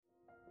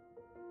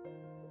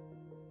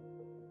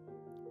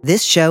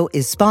This show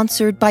is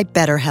sponsored by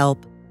BetterHelp.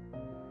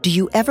 Do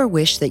you ever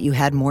wish that you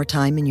had more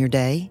time in your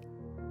day?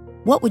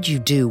 What would you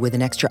do with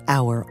an extra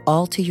hour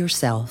all to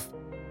yourself?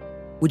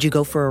 Would you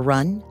go for a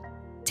run?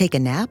 Take a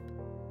nap?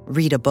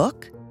 Read a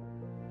book?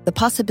 The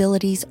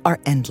possibilities are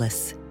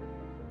endless.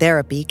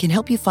 Therapy can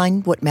help you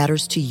find what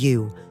matters to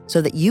you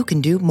so that you can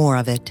do more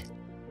of it.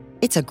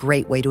 It's a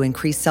great way to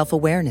increase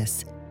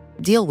self-awareness,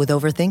 deal with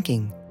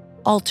overthinking,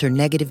 alter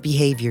negative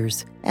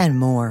behaviors, and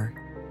more.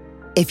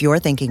 If you're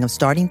thinking of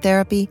starting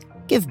therapy,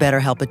 give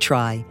BetterHelp a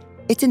try.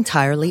 It's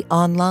entirely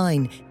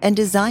online and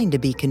designed to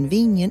be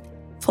convenient,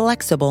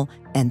 flexible,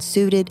 and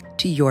suited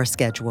to your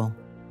schedule.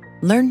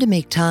 Learn to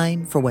make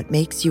time for what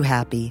makes you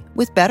happy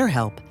with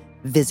BetterHelp.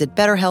 Visit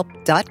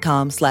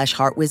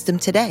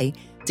BetterHelp.com/heartwisdom today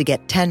to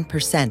get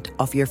 10%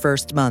 off your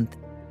first month.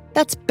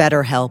 That's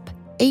BetterHelp,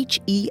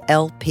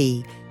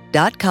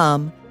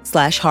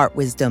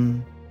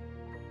 HELP.com/heartwisdom.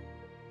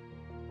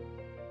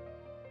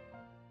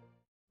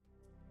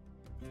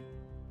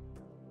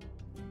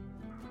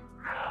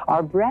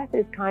 Our breath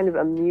is kind of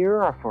a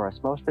mirror for us.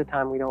 Most of the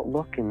time we don't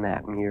look in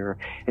that mirror.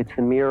 It's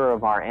the mirror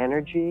of our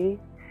energy.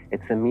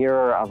 It's the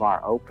mirror of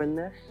our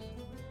openness.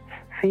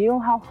 Feel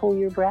how full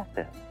your breath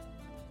is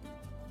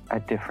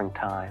at different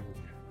times.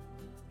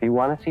 If you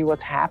want to see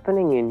what's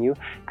happening in you,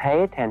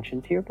 pay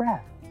attention to your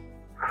breath.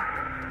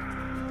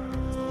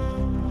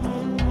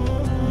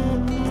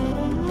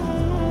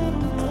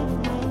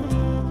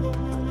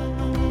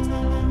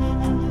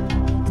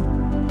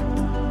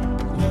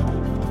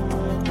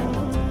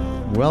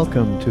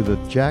 Welcome to the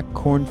Jack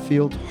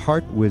Kornfield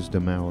Heart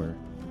Wisdom Hour.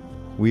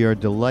 We are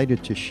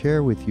delighted to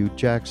share with you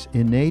Jack's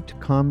innate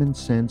common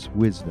sense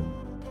wisdom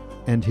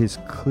and his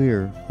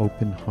clear,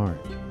 open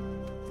heart.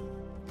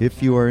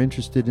 If you are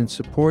interested in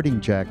supporting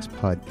Jack's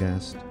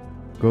podcast,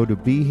 go to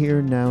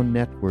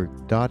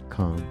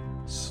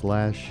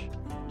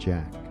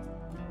BeHereNowNetwork.com/Jack.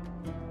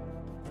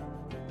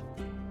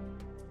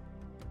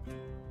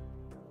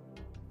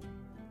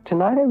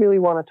 Tonight I really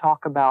want to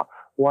talk about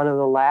one of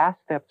the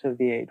last steps of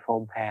the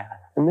Eightfold Path.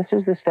 And this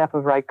is the step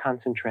of right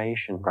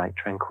concentration, right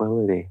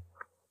tranquility.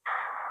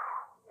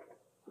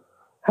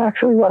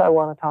 Actually, what I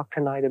want to talk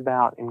tonight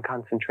about in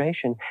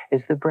concentration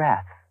is the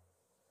breath,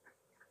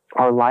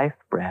 our life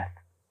breath.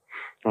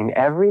 In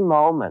every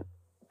moment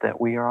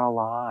that we are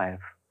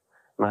alive,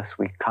 unless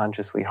we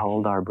consciously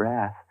hold our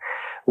breath,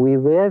 we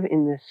live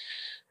in this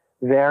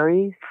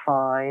very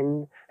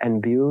fine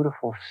and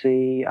beautiful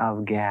sea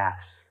of gas,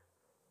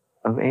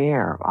 of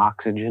air,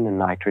 oxygen and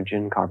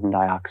nitrogen, carbon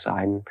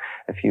dioxide, and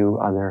a few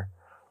other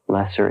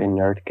lesser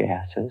inert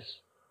gases.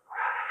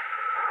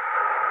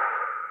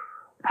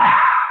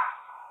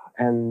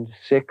 And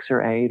 6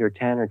 or 8 or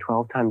 10 or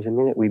 12 times a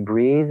minute, we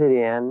breathe it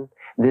in,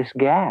 this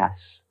gas,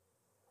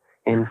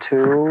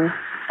 into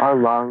our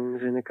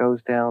lungs, and it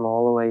goes down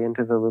all the way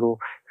into the little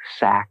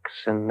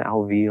sacs and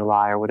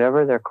alveoli, or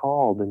whatever they're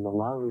called in the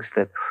lungs,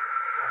 that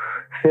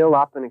fill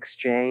up and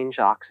exchange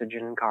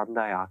oxygen and carbon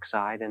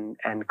dioxide and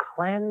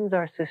cleanse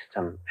our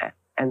system.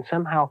 And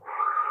somehow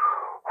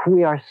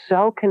we are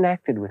so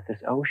connected with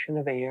this ocean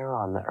of air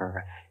on the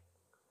earth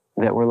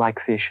that we're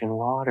like fish in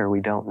water. We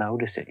don't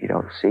notice it. You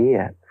don't see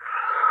it.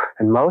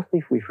 And mostly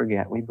if we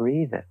forget, we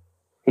breathe it.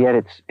 Yet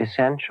it's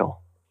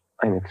essential.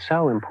 And it's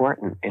so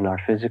important in our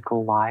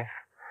physical life.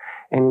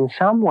 And in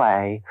some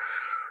way,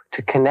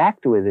 to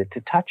connect with it,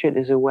 to touch it,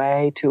 is a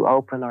way to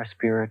open our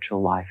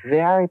spiritual life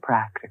very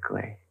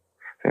practically.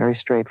 Very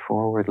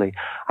straightforwardly.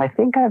 I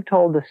think I've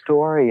told the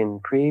story in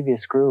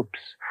previous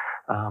groups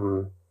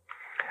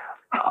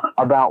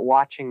about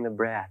watching the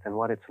breath and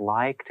what it's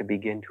like to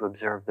begin to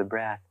observe the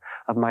breath.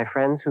 Of my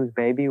friends whose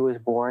baby was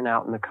born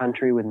out in the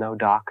country with no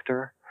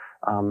doctor,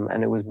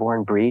 and it was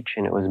born breech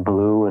and it was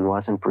blue and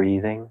wasn't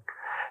breathing.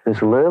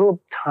 This little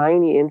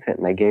tiny infant,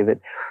 and they gave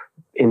it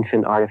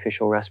infant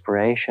artificial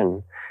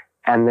respiration,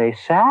 and they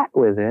sat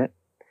with it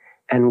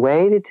and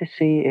waited to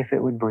see if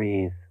it would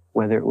breathe,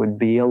 whether it would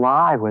be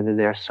alive, whether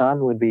their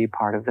son would be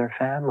part of their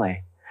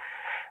family.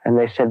 And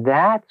they said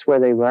that's where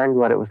they learned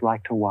what it was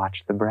like to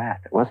watch the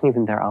breath. It wasn't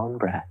even their own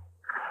breath.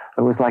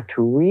 It was like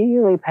to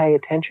really pay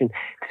attention to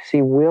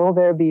see, will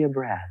there be a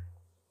breath?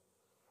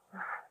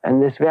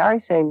 And this very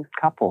same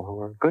couple, who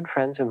were good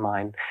friends of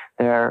mine,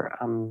 the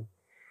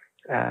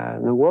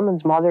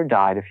woman's mother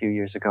died a few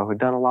years ago, who'd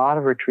done a lot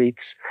of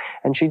retreats,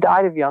 and she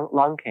died of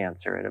lung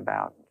cancer at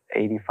about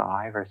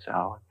 85 or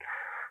so.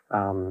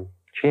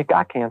 She had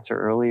got cancer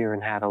earlier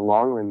and had a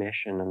long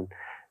remission and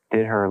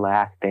did her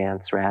last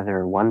dance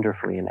rather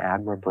wonderfully and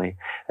admirably.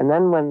 And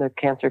then when the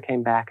cancer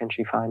came back and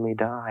she finally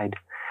died,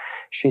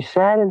 she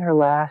said in her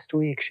last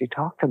week, she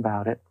talked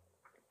about it,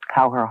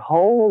 how her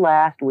whole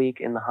last week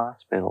in the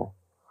hospital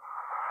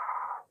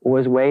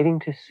was waiting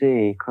to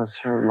see, because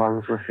her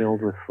lungs were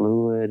filled with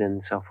fluid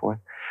and so forth,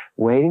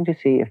 waiting to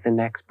see if the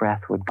next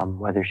breath would come,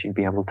 whether she'd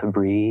be able to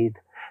breathe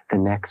the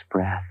next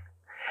breath.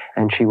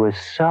 And she was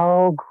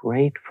so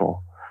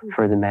grateful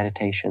for the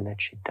meditation that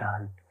she'd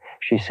done.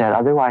 She said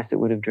otherwise it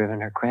would have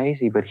driven her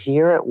crazy, but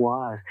here it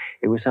was.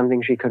 It was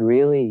something she could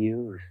really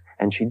use,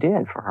 and she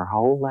did for her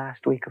whole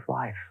last week of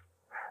life.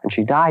 And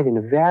she died in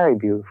a very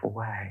beautiful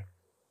way.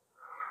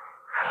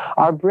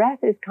 Our breath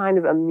is kind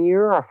of a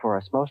mirror for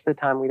us. Most of the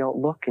time we don't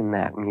look in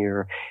that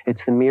mirror.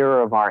 It's the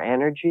mirror of our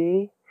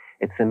energy.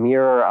 It's the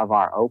mirror of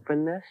our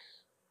openness.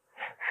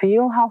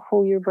 Feel how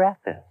full your breath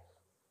is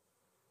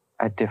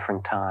at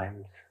different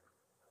times.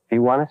 If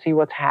you want to see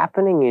what's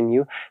happening in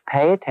you,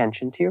 pay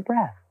attention to your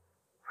breath.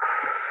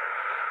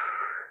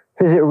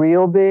 Is it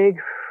real big?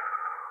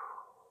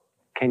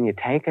 Can you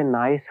take a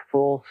nice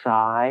full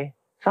sigh?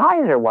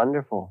 Sighs are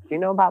wonderful. Do you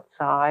know about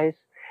sighs?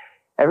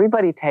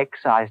 Everybody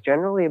takes sighs,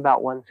 generally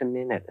about once a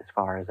minute, as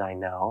far as I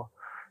know.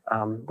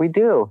 We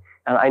do.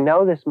 And I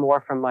know this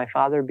more from my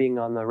father being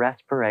on the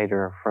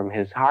respirator from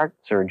his heart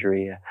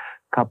surgery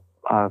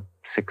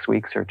 6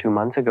 weeks or 2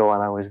 months ago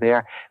when I was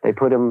there. They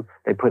put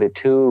a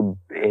tube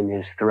in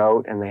his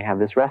throat, and they have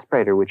this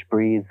respirator which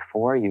breathes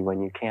for you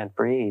when you can't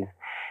breathe.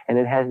 And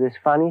it has this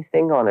funny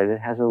thing on it. It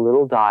has a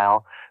little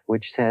dial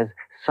which says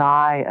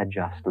sigh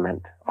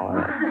adjustment on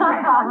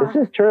it.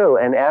 This is true.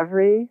 And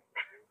every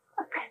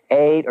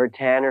 8 or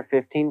 10 or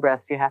 15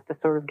 breaths, you have to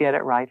sort of get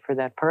it right for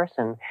that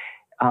person.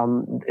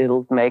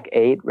 It'll make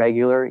 8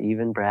 regular,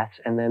 even breaths,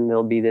 and then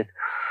there'll be this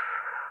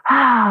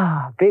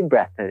big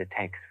breath that it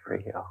takes for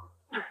you.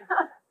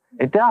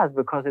 It does,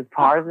 because it's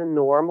part of the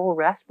normal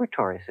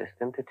respiratory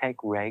system to take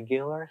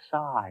regular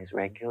sighs,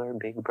 regular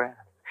big breaths.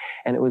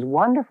 And it was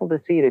wonderful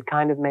to see it. It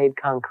kind of made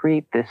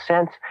concrete this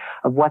sense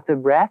of what the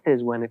breath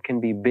is when it can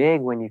be big,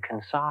 when you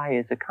can sigh,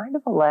 is a kind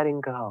of a letting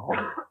go.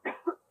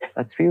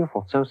 That's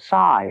beautiful. So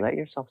sigh. Let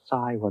yourself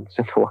sigh once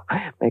in a while.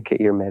 Make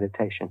it your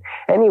meditation.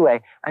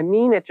 Anyway, I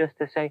mean it just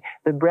to say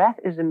the breath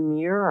is a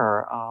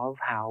mirror of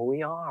how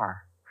we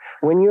are.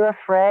 When you're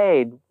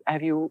afraid,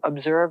 have you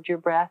observed your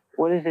breath?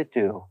 What does it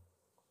do?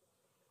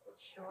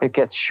 It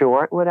gets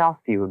short. What else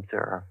do you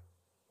observe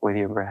with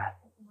your breath?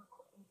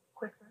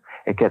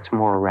 It gets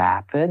more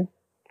rapid.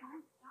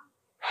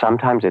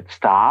 Sometimes it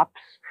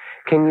stops.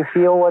 Can you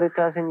feel what it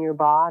does in your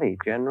body?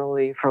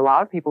 Generally, for a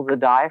lot of people, the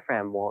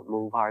diaphragm won't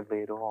move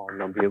hardly at all. And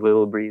there'll be a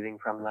little breathing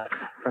from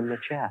the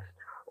chest.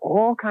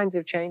 All kinds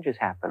of changes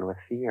happen with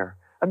fear.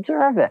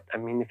 Observe it. I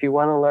mean, if you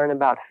want to learn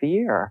about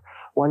fear,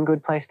 one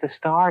good place to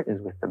start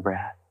is with the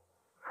breath.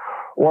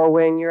 Or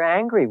when you're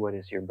angry, what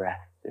does your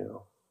breath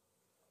do?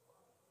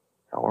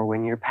 Or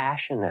when you're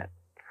passionate,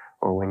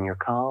 or when you're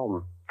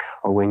calm,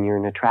 or when you're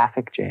in a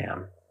traffic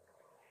jam.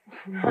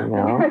 You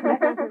know?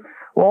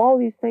 Well, all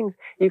these things,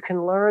 you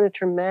can learn a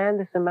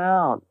tremendous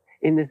amount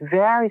in this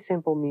very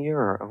simple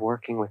mirror of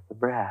working with the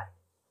breath.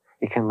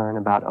 You can learn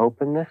about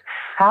openness.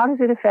 How does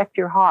it affect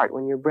your heart?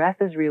 When your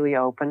breath is really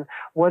open,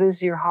 what is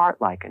your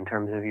heart like in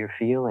terms of your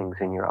feelings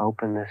and your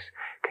openness,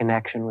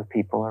 connection with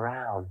people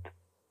around?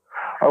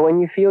 Or when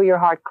you feel your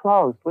heart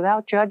closed,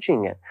 without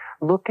judging it,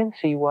 look and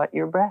see what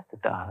your breath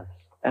does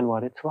and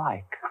what it's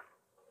like.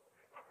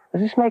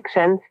 Does this make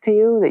sense to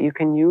you, that you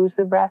can use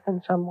the breath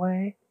in some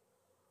way?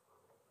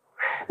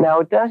 Now,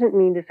 it doesn't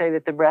mean to say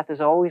that the breath is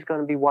always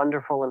going to be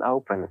wonderful and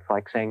open. It's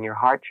like saying your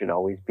heart should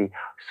always be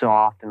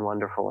soft and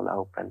wonderful and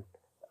open.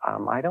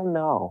 I don't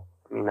know.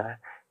 I mean,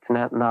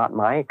 it's not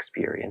my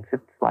experience.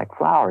 It's like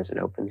flowers. It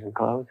opens and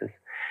closes.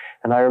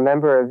 And I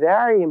remember a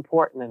very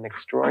important and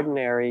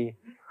extraordinary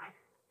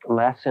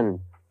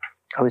lesson.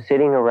 I was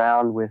sitting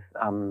around with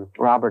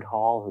Robert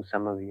Hall, who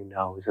some of you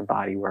know, who's a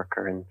body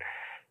worker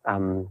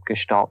and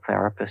Gestalt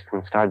therapist,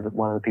 and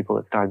one of the people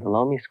that started the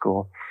Lomi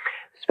School.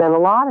 Spent a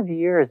lot of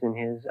years in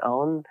his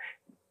own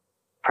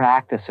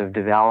practice of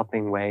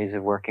developing ways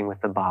of working with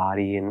the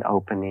body and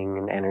opening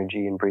and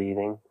energy and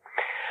breathing.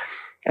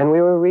 And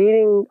we were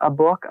reading a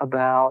book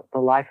about the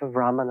life of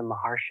Ramana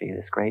Maharshi,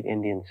 this great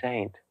Indian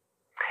saint.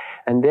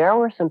 And there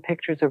were some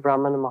pictures of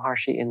Ramana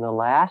Maharshi in the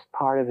last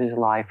part of his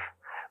life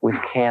with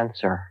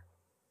cancer.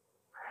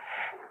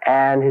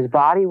 And his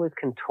body was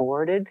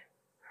contorted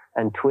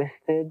and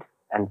twisted,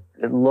 and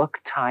it looked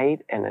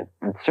tight, and it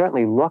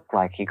certainly looked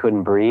like he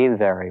couldn't breathe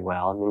very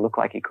well. I mean, it looked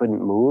like he couldn't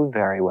move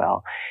very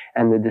well.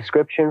 And the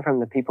description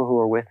from the people who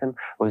were with him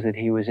was that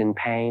he was in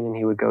pain and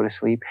he would go to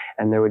sleep,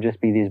 and there would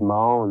just be these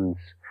moans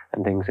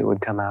and things that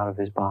would come out of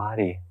his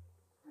body.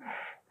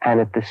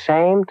 And at the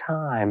same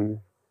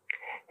time,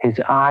 his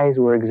eyes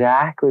were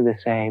exactly the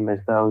same as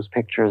those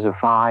pictures of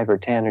 5 or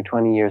 10 or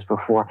 20 years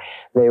before.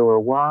 They were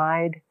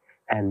wide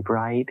and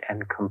bright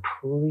and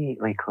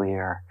completely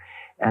clear.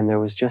 And there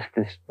was just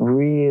this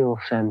real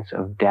sense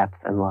of depth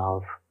and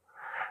love.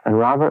 And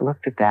Robert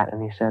looked at that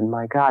and he said,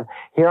 my God,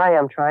 here I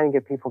am trying to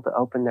get people to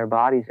open their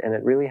bodies, and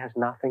it really has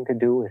nothing to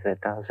do with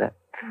it, does it?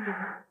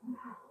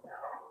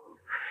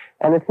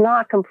 And it's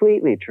not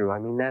completely true. I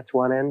mean, that's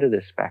one end of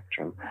the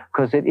spectrum.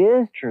 Because it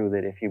is true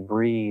that if you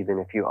breathe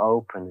and if you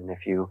open and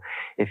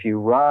if you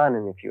run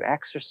and if you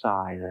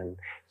exercise and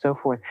so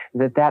forth,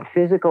 that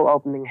physical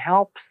opening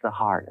helps the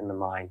heart and the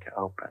mind to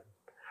open.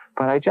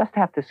 But I just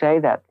have to say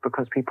that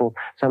because people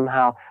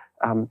somehow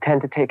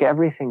tend to take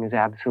everything as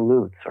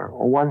absolutes, or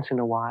once in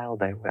a while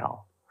they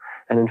will.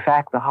 And in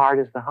fact, the heart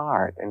is the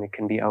heart, and it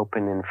can be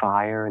open in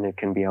fire, and it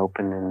can be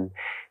open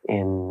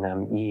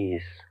in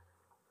ease.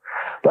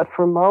 But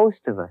for most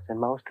of us, and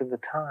most of the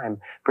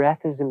time, breath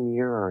is a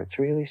mirror. It's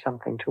really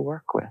something to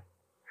work with.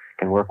 You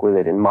can work with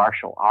it in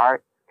martial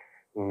art,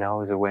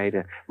 as a way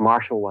to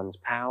marshal one's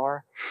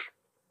power.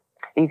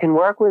 You can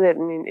work with it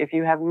if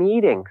you have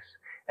meetings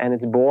and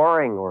it's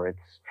boring or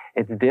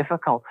it's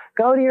difficult.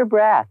 Go to your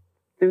breath.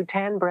 Do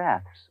 10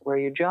 breaths where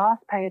you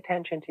just pay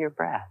attention to your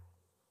breath.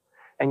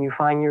 And you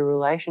find your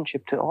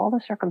relationship to all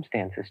the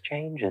circumstances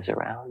changes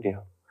around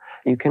you.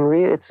 You can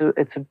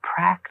it's a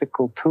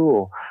practical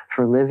tool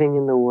for living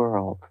in the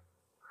world.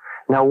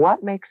 Now,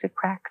 what makes it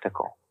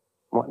practical?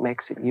 What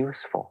makes it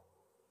useful?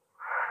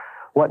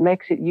 What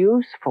makes it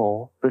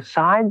useful,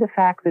 beside the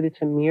fact that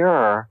it's a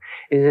mirror,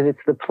 is that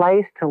it's the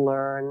place to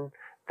learn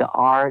the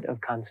art of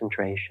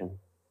concentration.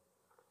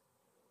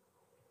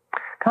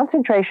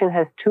 Concentration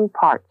has 2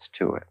 parts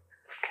to it,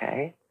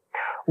 okay?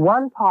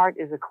 One part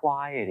is a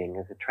quieting,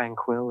 is a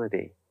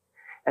tranquility.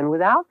 And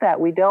without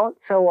that, we don't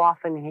so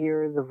often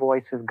hear the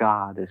voice of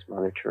God, as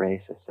Mother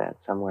Teresa said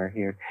somewhere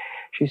here.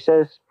 She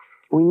says,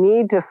 we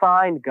need to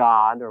find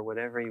God, or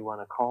whatever you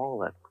want to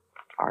call it,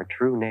 our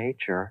true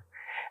nature.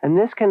 And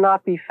this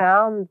cannot be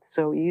found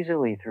so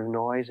easily through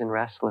noise and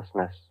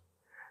restlessness.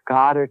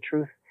 God, or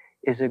truth,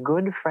 is a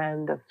good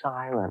friend of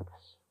silence.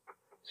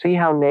 See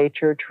how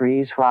nature,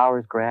 trees,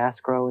 flowers, grass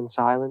grow in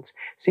silence?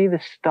 See the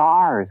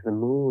stars, the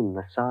moon,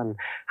 the sun,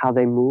 how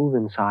they move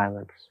in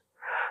silence.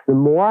 The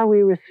more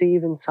we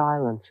receive in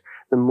silence,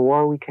 the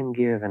more we can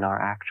give in our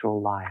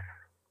actual life.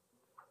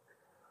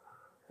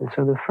 And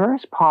so the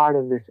first part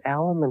of this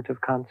element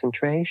of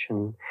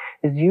concentration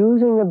is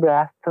using the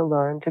breath to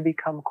learn to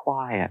become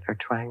quiet or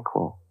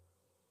tranquil,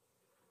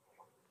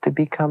 to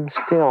become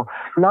still,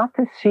 not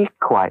to seek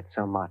quite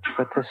so much,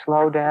 but to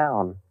slow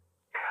down.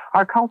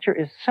 Our culture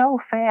is so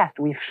fast,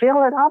 we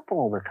fill it up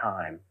all the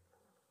time.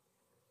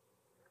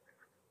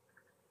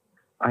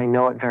 I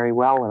know it very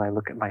well when I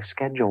look at my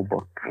schedule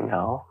book,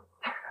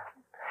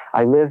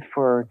 I lived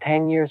for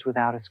 10 years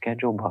without a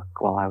schedule book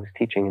while I was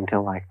teaching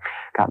until I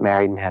got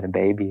married and had a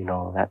baby and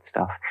all of that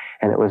stuff.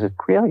 And it was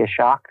really a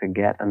shock to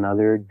get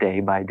another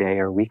day by day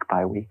or week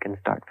by week and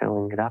start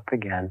filling it up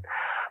again.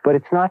 But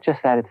it's not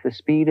just that, it's the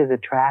speed of the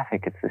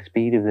traffic, it's the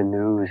speed of the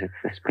news, it's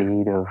the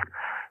speed of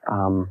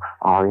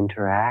our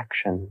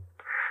interaction.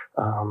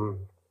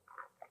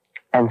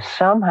 And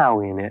somehow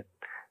in it,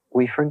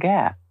 we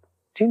forget.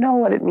 Do you know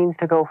what it means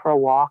to go for a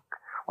walk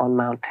on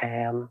Mount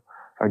Tam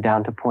or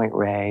down to Point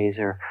Reyes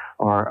or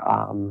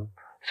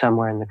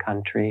somewhere in the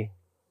country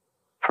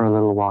for a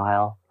little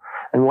while?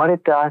 And what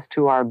it does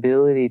to our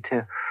ability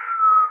to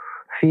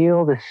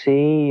feel the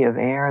sea of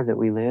air that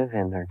we live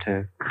in, or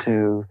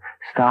to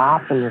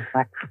stop and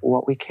reflect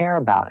what we care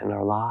about in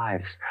our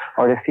lives,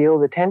 or to feel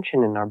the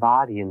tension in our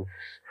body and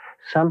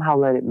somehow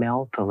let it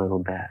melt a little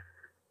bit.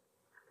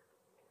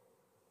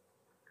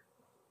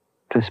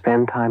 To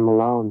spend time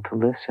alone, to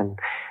listen.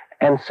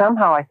 And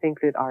somehow I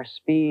think that our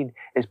speed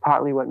is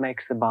partly what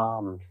makes the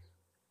bombs.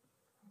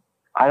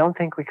 I don't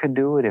think we could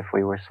do it if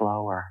we were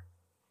slower.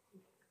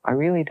 I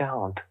really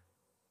don't.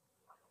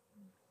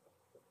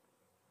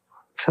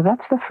 So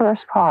that's the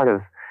first part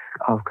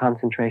of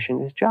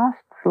concentration, is just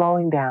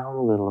slowing down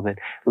a little bit,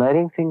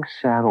 letting things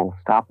settle,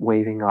 stop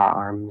waving our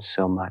arms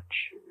so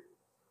much.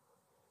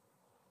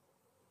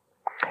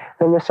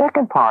 Then the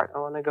second part I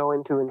want to go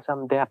into in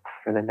some depth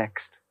for the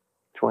next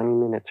 20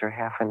 minutes or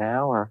half an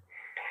hour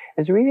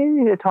is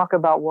really to talk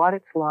about what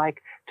it's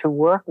like to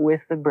work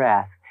with the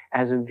breath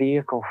as a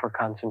vehicle for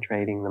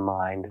concentrating the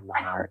mind and the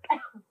heart.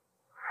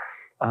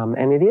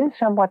 And it is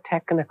somewhat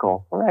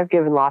technical. Well, I've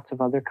given lots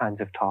of other kinds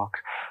of talks.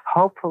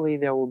 Hopefully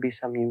there will be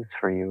some use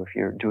for you if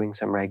you're doing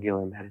some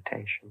regular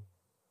meditation.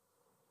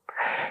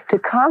 To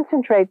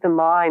concentrate the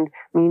mind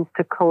means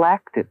to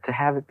collect it, to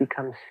have it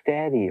become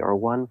steady or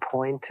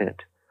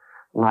one-pointed,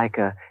 like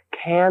a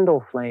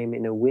candle flame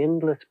in a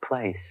windless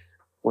place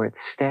where it's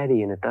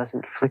steady and it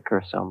doesn't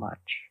flicker so much.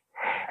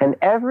 And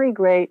every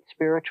great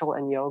spiritual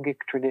and yogic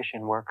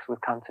tradition works with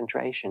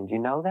concentration. Do you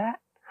know that?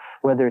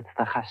 Whether it's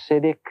the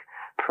Hasidic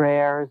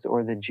prayers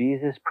or the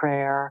Jesus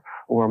prayer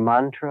or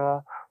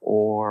mantra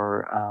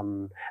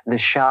or the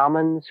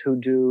shamans who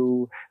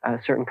do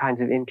certain kinds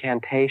of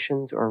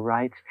incantations or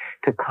rites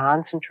to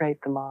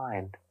concentrate the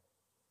mind.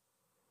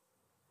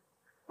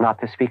 Not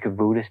to speak of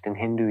Buddhist and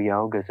Hindu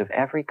yogas of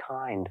every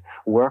kind,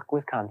 work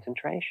with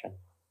concentration.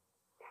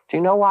 Do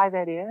you know why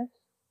that is?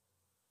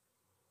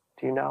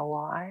 Do you know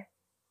why?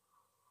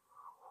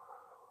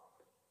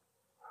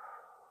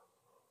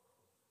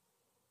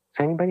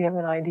 Does anybody have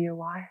an idea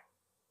why?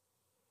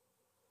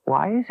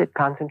 Why is it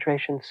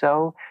concentration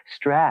so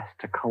stressed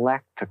to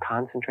collect, to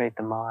concentrate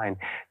the mind?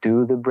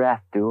 Do the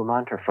breath, do a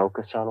mantra,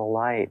 focus on a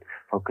light,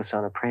 focus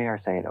on a prayer,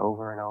 say it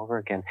over and over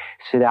again.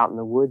 Sit out in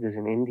the woods as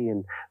an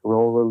Indian,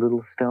 roll a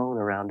little stone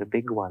around a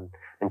big one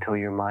until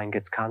your mind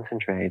gets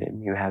concentrated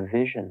and you have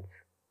visions.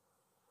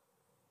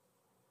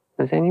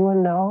 Does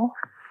anyone know?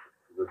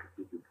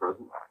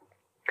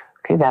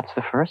 Okay, that's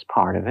the first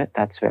part of it.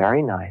 That's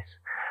very nice.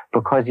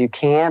 Because you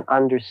can't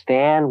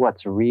understand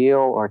what's real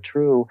or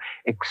true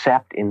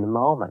except in the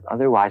moment.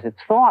 Otherwise,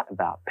 it's thought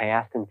about,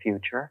 past and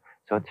future.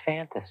 So it's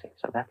fantasy.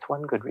 So that's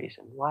one good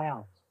reason. Why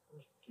else?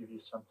 Give you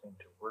something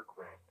to work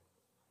with.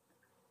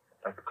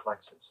 Like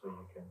collects it so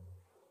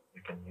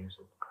you can use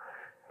it.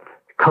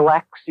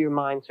 Collects your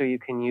mind so you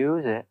can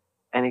use it,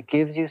 and it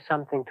gives you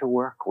something to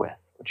work with,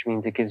 which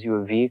means it gives you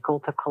a vehicle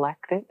to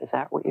collect it. Is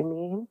that what you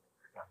mean?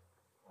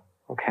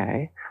 Yeah.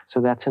 Okay, so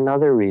that's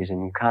another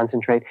reason. You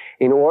concentrate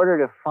in order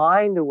to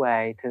find a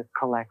way to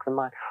collect the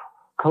mind.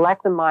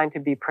 Collect the mind to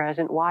be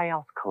present. Why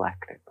else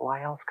collect it?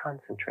 Why else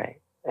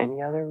concentrate?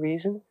 Any other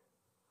reasons?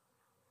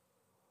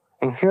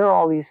 And here are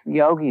all these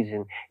yogis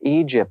in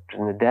Egypt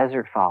and the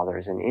Desert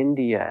Fathers in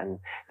India and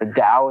the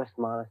Taoist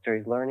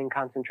monasteries learning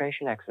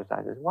concentration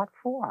exercises. What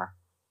for?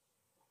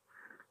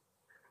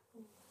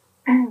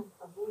 For me,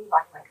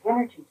 like my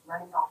energy's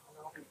running off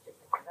in all these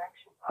different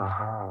directions.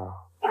 Uh-huh.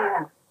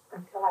 And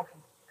until I can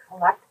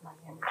collect my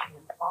energy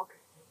and focus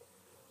it,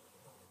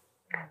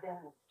 and then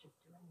it's just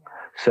doing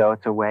that. So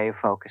it's a way of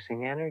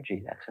focusing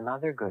energy. That's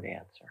another good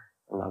answer,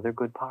 another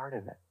good part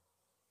of it.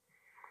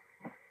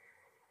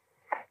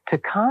 To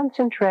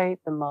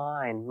concentrate the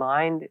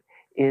mind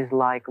is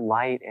like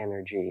light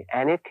energy,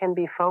 and it can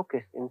be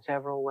focused in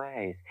several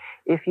ways.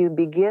 If you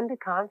begin to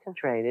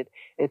concentrate it,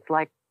 it's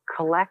like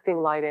collecting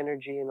light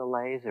energy in a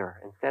laser.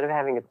 Instead of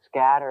having it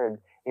scattered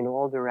in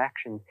all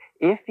directions,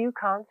 if you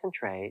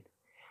concentrate,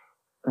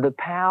 the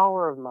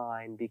power of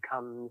mind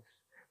becomes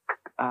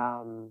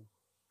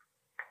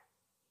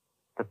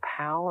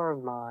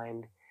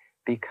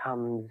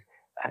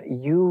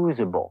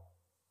usable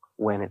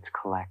when it's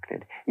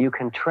collected. You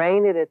can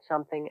train it at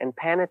something and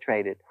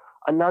penetrate it.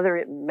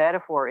 Another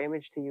metaphor or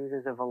image to use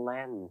is of a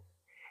lens.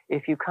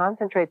 If you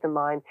concentrate the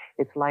mind,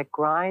 it's like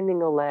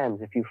grinding a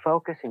lens. If you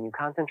focus and you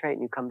concentrate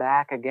and you come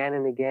back again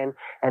and again,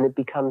 and it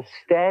becomes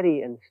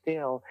steady and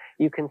still,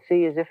 you can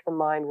see as if the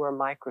mind were a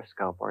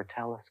microscope or a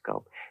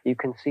telescope. You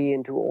can see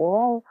into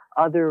all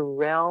other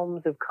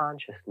realms of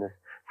consciousness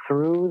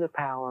through the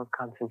power of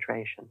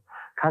concentration.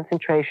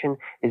 Concentration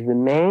is the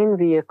main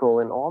vehicle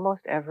in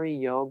almost every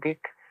yogic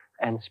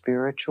and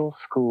spiritual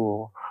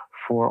school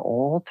for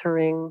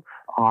altering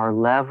our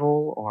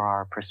level or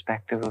our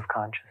perspective of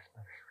consciousness.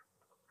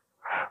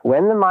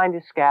 When the mind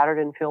is scattered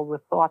and filled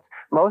with thoughts,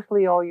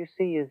 mostly all you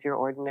see is your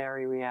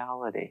ordinary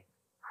reality.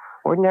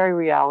 Ordinary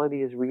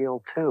reality is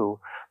real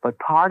too, but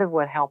part of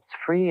what helps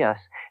free us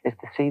is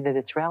to see that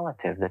it's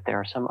relative, that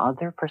there are some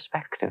other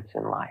perspectives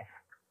in life.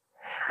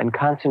 And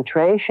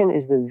concentration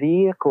is the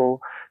vehicle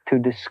to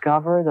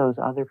discover those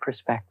other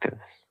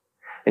perspectives.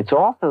 It's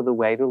also the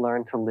way to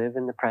learn to live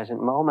in the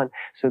present moment,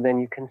 so then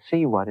you can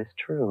see what is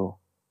true.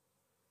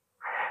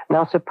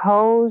 Now,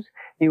 suppose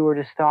you were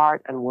to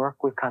start and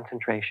work with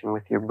concentration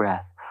with your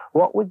breath.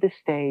 What would the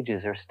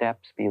stages or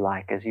steps be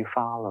like as you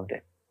followed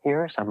it?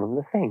 Here are some of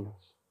the things.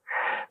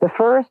 The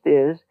first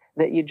is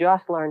that you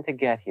just learn to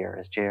get here,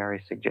 as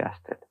Jerry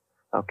suggested.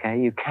 Okay,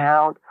 you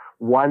count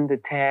 1 to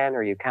 10,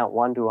 or you count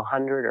 1 to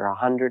 100, or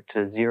 100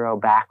 to 0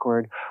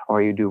 backward,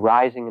 or you do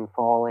rising and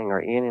falling, or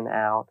in and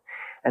out.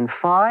 And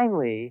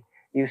finally,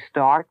 you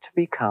start to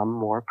become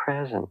more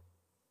present.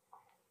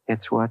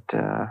 It's what,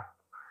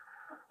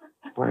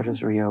 where does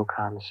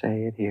Ryokan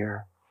say it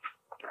here?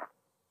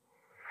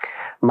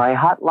 My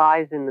hut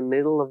lies in the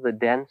middle of the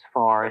dense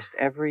forest.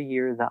 Every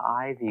year the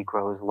ivy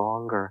grows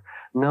longer.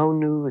 No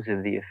news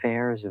of the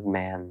affairs of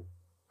men.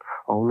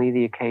 Only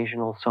the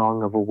occasional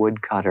song of a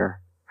woodcutter.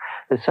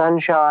 The sun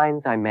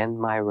shines, I mend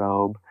my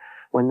robe.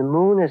 When the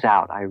moon is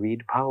out, I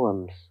read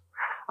poems.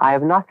 I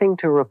have nothing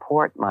to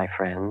report, my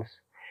friends.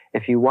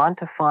 If you want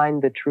to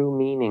find the true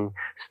meaning,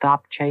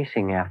 stop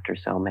chasing after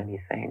so many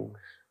things.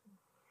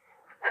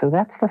 So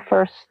that's the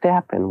first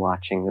step in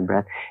watching the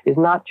breath, is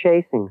not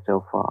chasing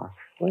so far.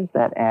 What is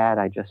that ad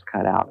I just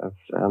cut out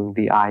of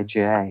the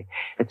IJ?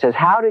 It says,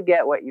 how to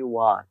get what you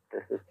want.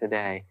 This is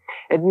today.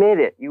 Admit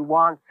it, you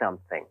want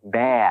something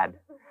bad.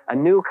 A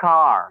new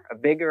car, a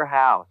bigger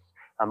house,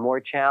 a more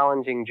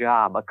challenging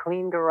job, a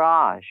clean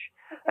garage,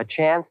 a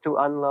chance to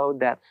unload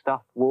that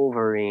stuffed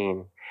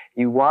Wolverine.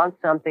 You want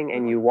something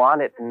and you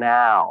want it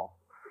now.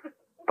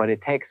 But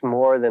it takes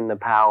more than the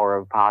power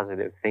of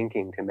positive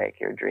thinking to make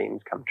your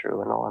dreams come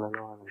true, and on and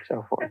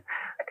so forth.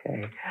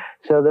 Okay.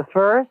 So the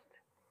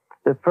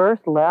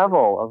first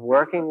level of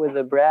working with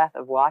the breath,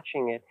 of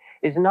watching it,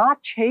 is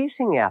not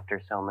chasing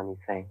after so many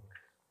things.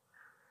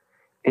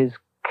 Is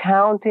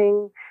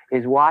counting,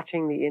 is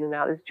watching the in and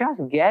out, is just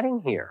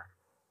getting here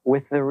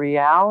with the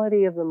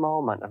reality of the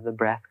moment of the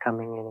breath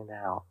coming in and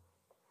out.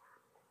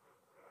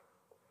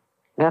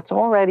 That's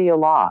already a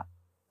lot,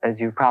 as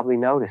you've probably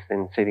noticed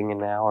in sitting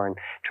an hour and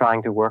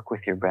trying to work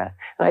with your breath.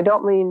 And I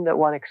don't mean that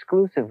one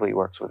exclusively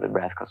works with the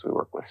breath, because we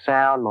work with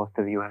sound. Most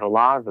of you have a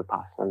lot of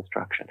Vipassana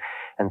instruction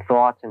and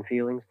thoughts and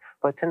feelings.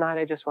 But tonight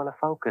I just want to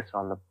focus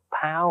on the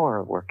power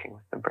of working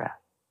with the breath.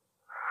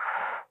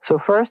 So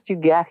first you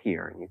get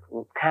here, and you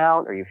can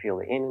count, or you feel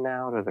the in and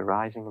out, or the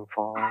rising and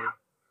falling.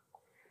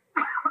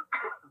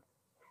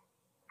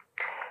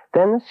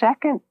 Then the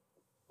second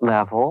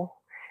level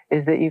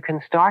is that you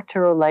can start to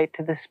relate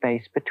to the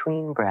space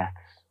between breaths.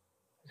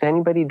 Has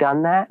anybody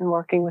done that in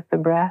working with the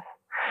breath?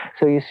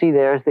 So you see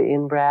there's the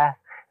in-breath,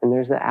 and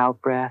there's the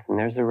out breath, and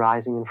there's the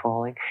rising and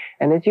falling.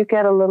 And as you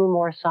get a little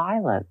more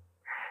silent,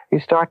 you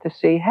start to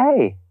see,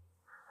 hey,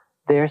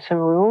 there's some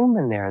room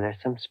in there,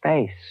 there's some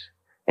space.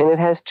 And it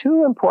has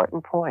two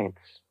important points.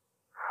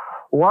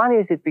 One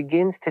is it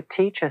begins to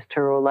teach us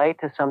to relate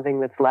to something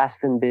that's less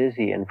than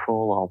busy and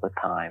full all the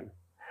time.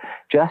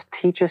 Just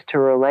teach us to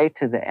relate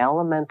to the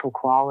elemental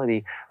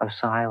quality of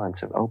silence,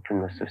 of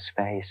openness, of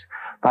space,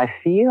 by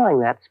feeling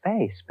that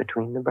space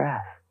between the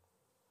breath.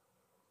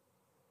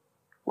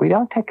 We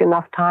don't take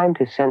enough time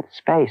to sense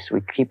space.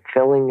 We keep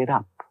filling it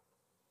up.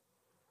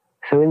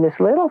 So in this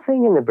little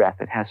thing in the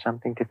breath, it has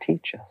something to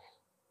teach us.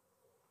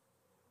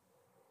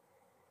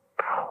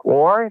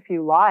 Or if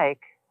you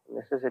like,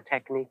 this is a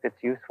technique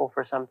that's useful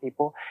for some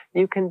people,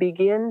 you can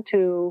begin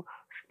to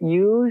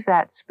use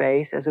that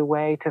space as a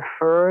way to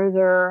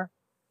further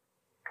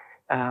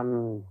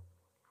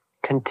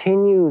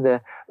continue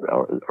the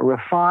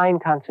refine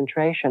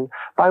concentration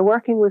by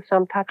working with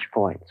some touch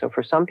point. So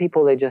for some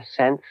people, they just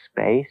sense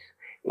space,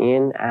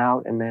 in,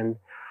 out, and then,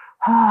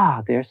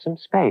 there's some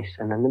space,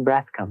 and then the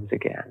breath comes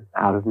again,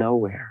 out of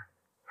nowhere.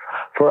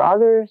 For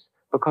others,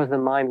 because the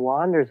mind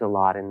wanders a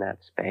lot in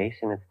that space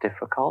and it's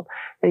difficult,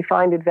 they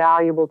find it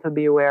valuable to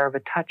be aware of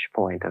a touch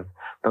point, of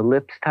the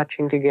lips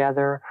touching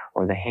together,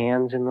 or the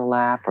hands in the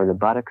lap, or the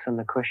buttocks on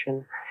the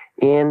cushion.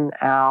 In,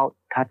 out,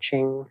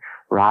 touching,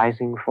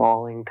 rising,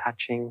 falling,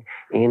 touching,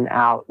 in,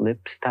 out,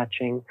 lips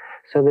touching,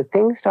 so that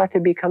things start to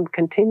become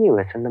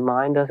continuous and the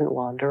mind doesn't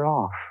wander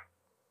off.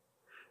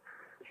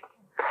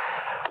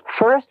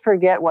 First,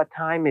 forget what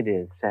time it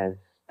is, says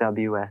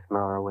W.S.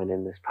 Merwin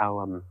in this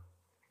poem.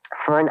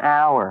 For an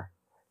hour.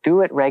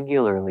 Do it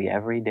regularly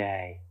every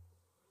day.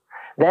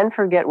 Then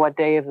forget what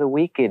day of the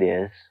week it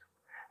is,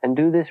 and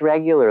do this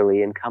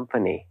regularly in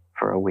company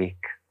for a week.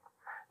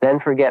 Then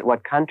forget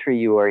what country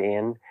you are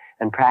in,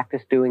 and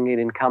practice doing it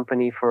in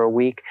company for a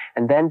week,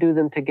 and then do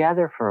them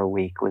together for a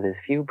week with as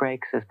few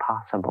breaks as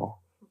possible.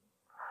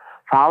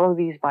 Follow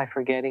these by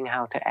forgetting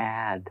how to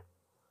add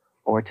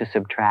or to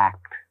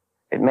subtract.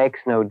 It makes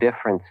no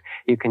difference.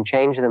 You can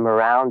change them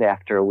around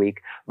after a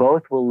week.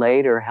 Both will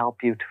later help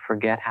you to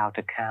forget how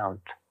to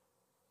count.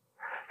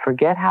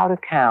 Forget how to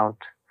count,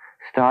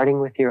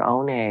 starting with your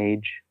own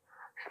age,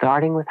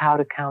 starting with how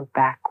to count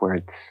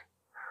backwards,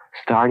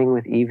 starting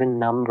with even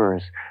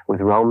numbers,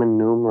 with Roman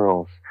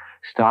numerals,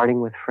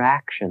 starting with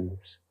fractions,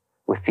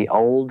 with the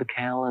old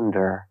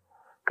calendar,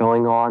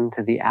 going on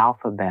to the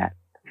alphabet,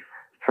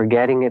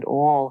 forgetting it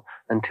all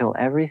until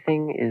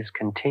everything is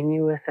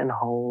continuous and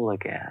whole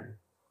again.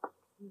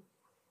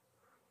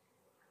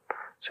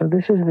 So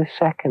this is the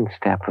second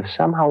step of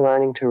somehow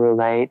learning to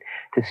relate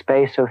to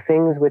space, so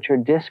things which are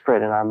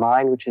disparate in our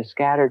mind, which is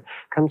scattered,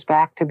 comes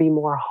back to be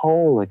more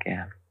whole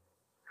again.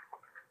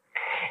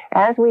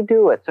 As we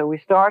do it, so we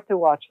start to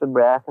watch the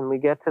breath and we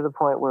get to the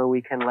point where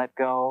we can let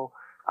go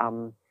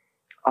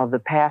of the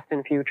past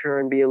and future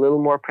and be a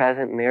little more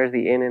present, and there's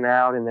the in and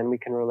out, and then we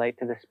can relate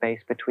to the space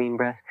between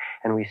breaths,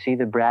 and we see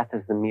the breath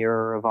as the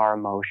mirror of our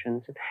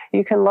emotions.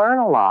 You can learn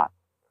a lot.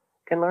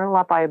 You can learn a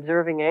lot by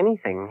observing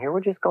anything. Here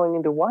we're just going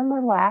into one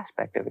little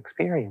aspect of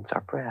experience,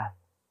 our breath.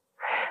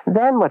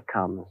 Then what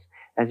comes,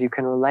 as you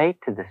can relate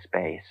to the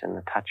space and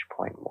the touch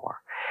point more,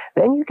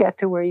 then you get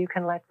to where you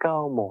can let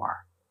go more,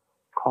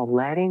 called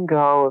letting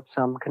go of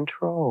some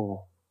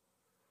control.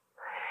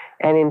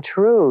 And in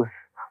truth,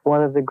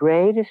 one of the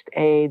greatest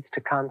aids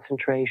to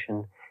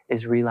concentration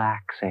is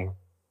relaxing.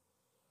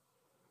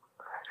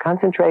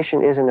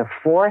 Concentration isn't a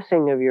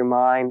forcing of your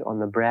mind on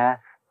the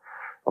breath,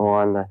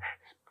 or on the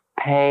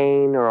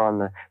pain, or on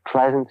the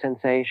pleasant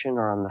sensation,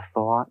 or on the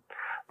thought,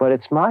 but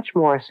it's much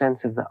more a sense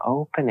of the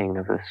opening,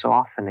 of the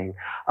softening,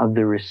 of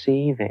the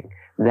receiving.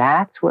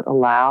 That's what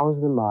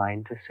allows the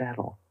mind to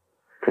settle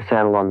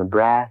on the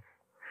breath,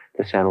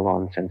 to settle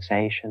on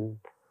sensation,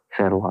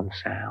 settle on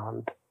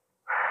sound.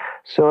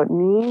 So it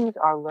means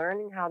our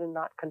learning how to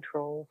not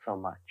control so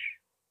much.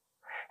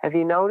 Have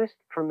you noticed,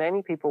 for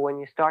many people, when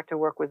you start to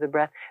work with the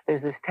breath,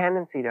 there's this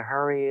tendency to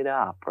hurry it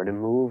up, or to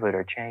move it,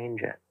 or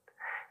change it.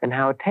 And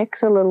how it takes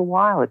a little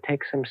while, it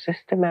takes some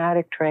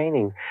systematic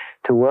training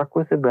to work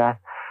with the breath,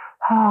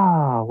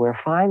 where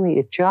finally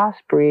it just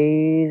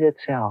breathes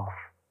itself.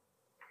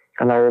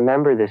 And I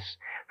remember this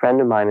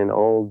friend of mine, an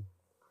old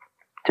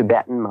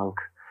Tibetan monk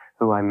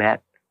who I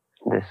met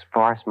in this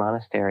forest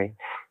monastery.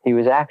 He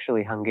was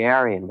actually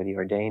Hungarian, but he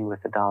ordained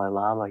with the Dalai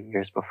Lama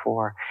years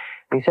before.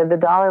 And he said the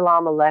Dalai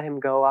Lama let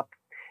him go up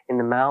in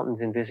the mountains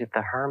and visit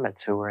the hermits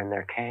who were in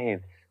their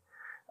caves,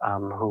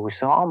 who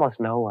saw almost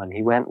no one.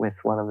 He went with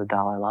one of the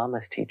Dalai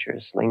Lama's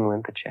teachers, Ling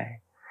Rinpoche.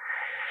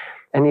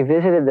 And he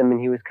visited them, and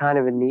he was kind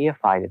of a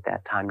neophyte at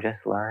that time,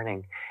 just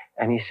learning.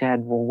 And he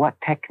said, well, what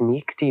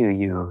technique do you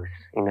use?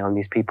 You know, and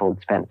these people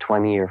had spent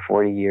 20 or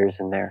 40 years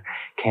in their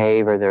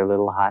cave or their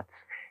little huts.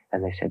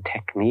 And they said,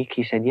 technique?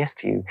 He said, yes.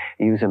 Do you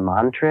use a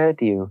mantra?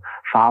 Do you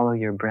follow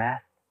your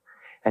breath?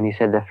 And he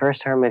said the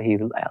first hermit he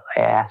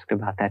asked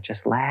about that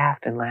just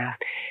laughed and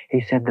laughed.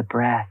 He said, the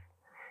breath.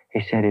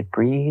 He said, it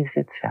breathes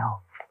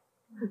itself.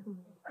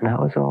 And that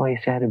was all he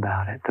said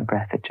about it, the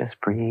breath, it just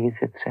breathes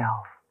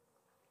itself.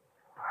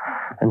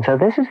 And so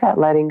this is that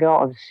letting go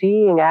of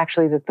seeing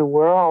actually that the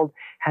world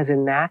has a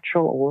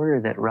natural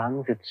order that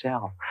runs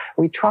itself.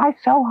 We try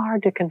so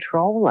hard to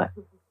control it.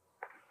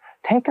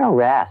 Take a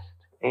rest,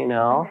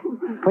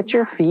 Put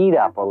your feet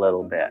up a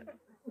little bit.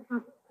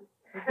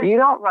 You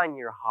don't run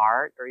your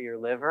heart or your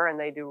liver, and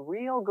they do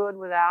real good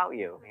without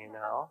you,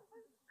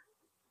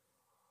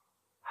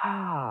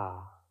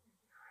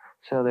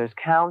 So there's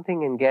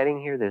counting and getting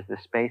here. There's the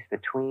space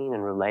between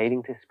and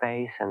relating to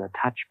space and the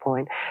touch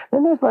point.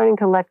 Then there's learning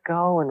to let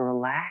go and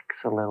relax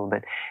a little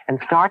bit and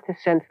start to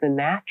sense the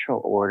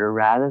natural order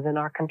rather than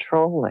our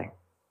controlling.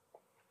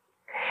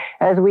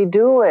 As we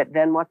do it,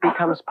 then what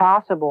becomes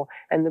possible,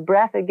 and the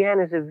breath again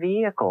is a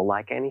vehicle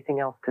like anything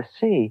else to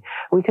see,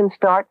 we can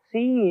start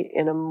see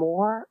in a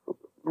more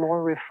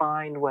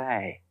refined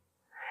way.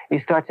 You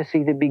start to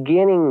see the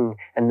beginning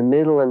and the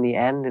middle and the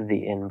end of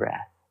the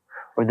in-breath,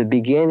 or the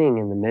beginning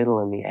and the middle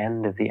and the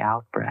end of the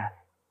out-breath.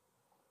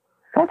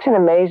 That's an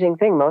amazing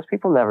thing. Most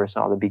people never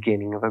saw the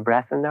beginning of a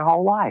breath in their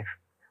whole life.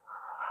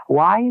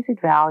 Why is it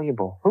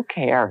valuable? Who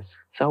cares?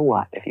 So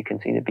what if you can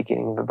see the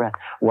beginning of a breath?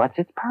 What's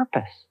its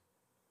purpose?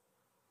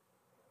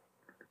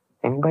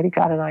 Anybody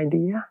got an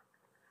idea?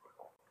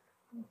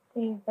 You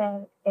see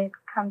that it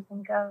comes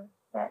and goes,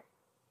 that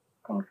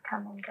things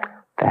come and go.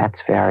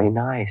 That's very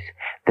nice.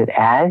 That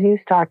as you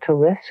start to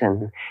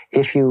listen,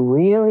 if you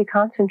really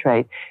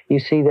concentrate, you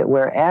see that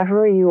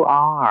wherever you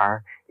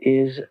are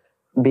is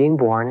being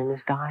born and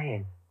is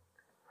dying.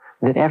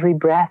 That every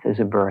breath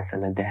is a birth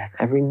and a death.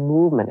 Every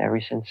movement,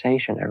 every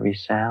sensation, every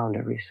sound,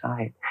 every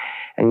sight.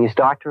 And you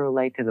start to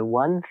relate to the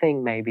one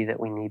thing maybe that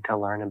we need to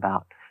learn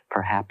about,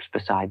 perhaps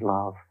beside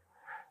love.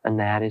 And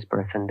that is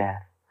birth and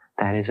death.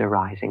 That is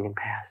arising and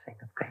passing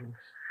of things.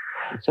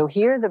 So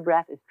here the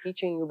breath is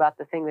teaching you about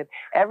the thing that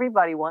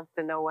everybody wants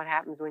to know what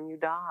happens when you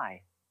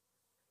die.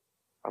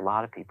 A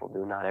lot of people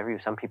do, not every.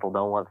 Some people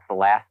don't want, it's the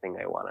last thing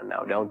they want to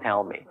know. Don't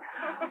tell me.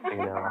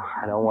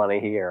 I don't want to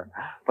hear.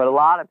 But a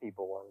lot of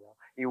people want to know.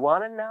 You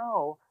want to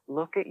know,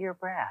 look at your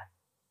breath.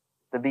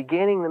 The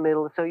beginning, the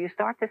middle, so you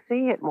start to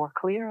see it more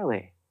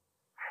clearly.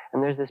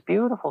 And there's this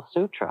beautiful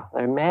sutra.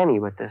 There are many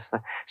with this.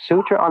 The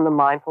sutra on the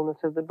mindfulness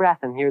of the breath.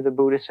 And here the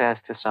Buddha says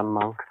to some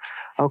monk,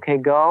 okay,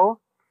 go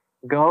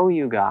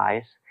you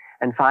guys,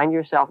 and find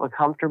yourself a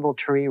comfortable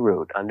tree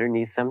root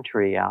underneath some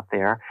tree out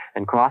there,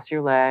 and cross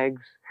your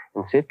legs,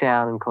 and sit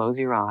down and close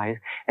your eyes,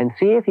 and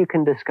see if you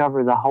can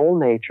discover the whole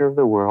nature of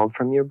the world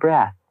from your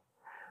breath.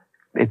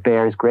 It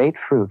bears great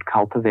fruit.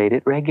 Cultivate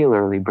it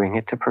regularly. Bring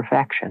it to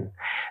perfection.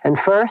 And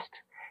first,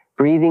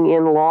 breathing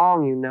in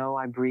long,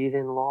 I breathe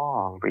in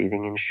long.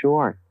 Breathing in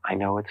short, I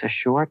know it's a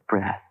short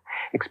breath.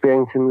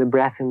 Experiencing the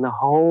breath in the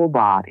whole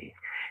body.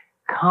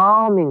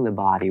 Calming the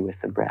body with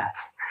the breath.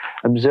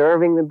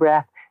 Observing the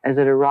breath as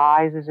it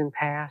arises and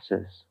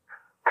passes.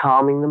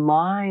 Calming the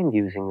mind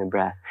using the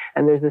breath.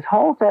 And there's this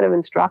whole set of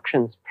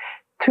instructions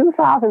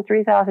 2,000,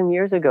 3,000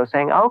 years ago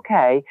saying,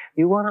 okay,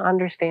 you want to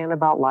understand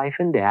about life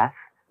and death?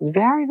 It's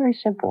very, very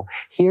simple.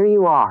 Here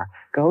you are.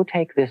 Go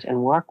take this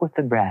and work with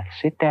the breath.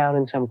 Sit down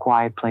in some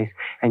quiet place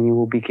and you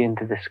will begin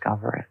to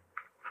discover it.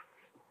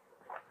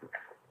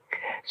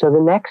 So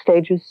the next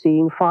stage is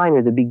seeing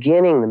finer, the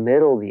beginning, the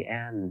middle, the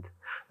end.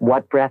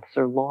 What breaths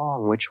are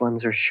long, which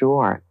ones are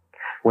short,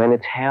 when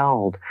it's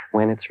held,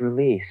 when it's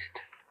released.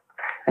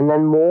 And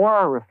then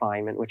more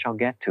refinement, which I'll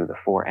get to, the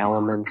 4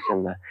 elements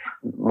and the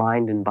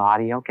mind and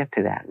body. I'll get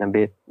to that in a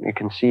bit. You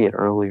can see it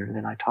earlier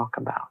than I talk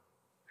about.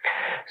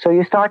 So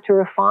you start to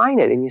refine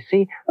it and you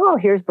see, oh,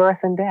 here's birth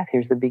and death.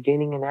 Here's the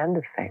beginning and end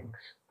of things.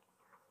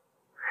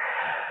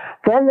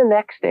 Then the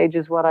next stage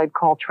is what I'd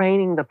call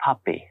training the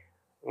puppy.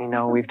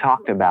 We've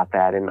talked about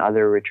that in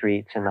other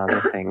retreats and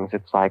other things.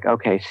 It's like,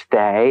 okay,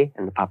 stay,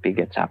 and the puppy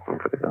gets up and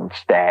goes,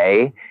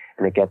 stay,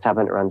 and it gets up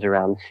and it runs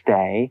around,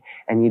 stay,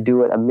 and you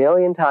do it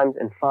 1,000,000 times,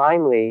 and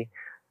finally,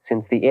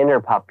 since the inner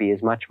puppy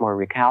is much more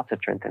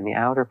recalcitrant than the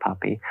outer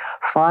puppy,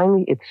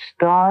 finally it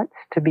starts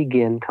to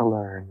begin to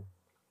learn.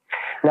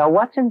 Now,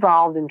 what's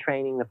involved in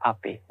training the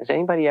puppy? Has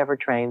anybody ever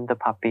trained the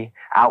puppy,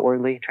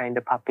 outwardly trained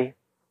a puppy?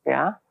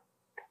 Yeah?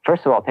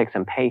 First of all, it takes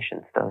some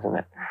patience, doesn't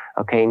it?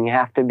 Okay, and you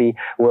have to be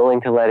willing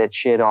to let it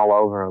shit all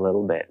over a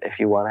little bit if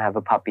you want to have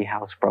a puppy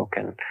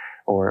housebroken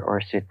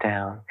or sit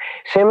down.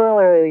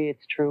 Similarly,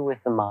 it's true with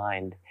the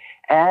mind.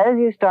 As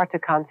you start to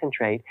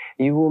concentrate,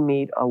 you will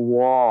meet a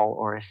wall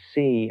or a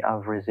sea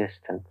of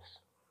resistance.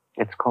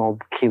 It's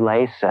called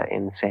kilesa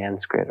in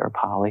Sanskrit or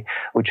Pali,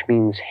 which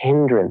means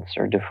hindrance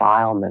or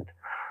defilement.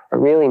 It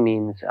really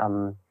means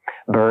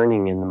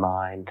burning in the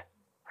mind.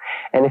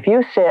 And if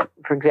you sit,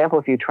 for example,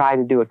 if you try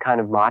to do it kind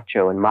of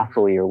macho and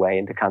muscle your way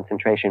into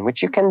concentration,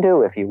 which you can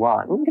do if you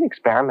want, you can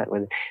experiment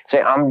with it. Say,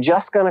 I'm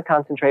just going to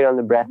concentrate on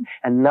the breath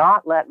and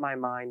not let my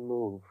mind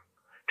move.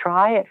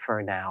 Try it for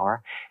an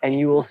hour and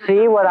you will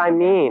see what I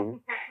mean.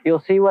 You'll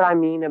see what I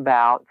mean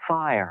about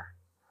fire.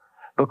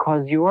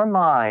 Because your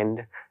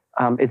mind,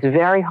 it's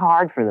very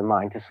hard for the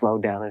mind to slow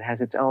down. It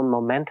has its own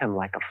momentum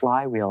like a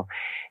flywheel.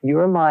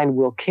 Your mind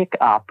will kick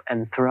up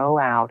and throw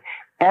out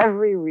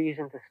every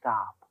reason to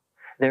stop.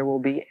 There will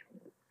be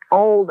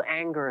old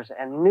angers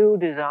and new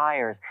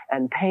desires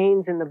and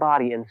pains in the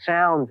body and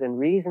sounds and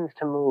reasons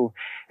to move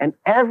and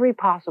every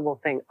possible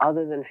thing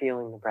other than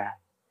feeling the breath.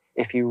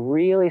 If you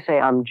really say,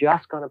 I'm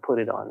just going to put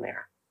it on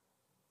there.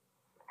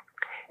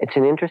 It's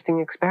an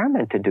interesting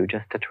experiment to do,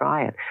 just to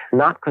try it.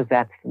 Not because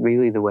that's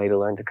really the way to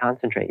learn to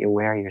concentrate. You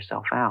wear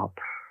yourself out.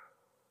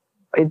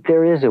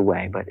 There is a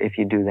way, but if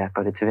you do that,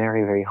 but it's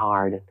very, very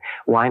hard.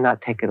 Why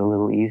not take it a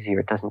little easier?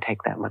 It doesn't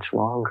take that much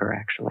longer,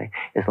 actually,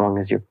 as long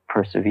as you're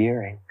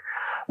persevering.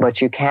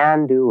 But you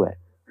can do it.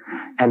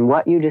 And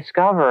what you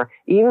discover,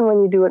 even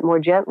when you do it more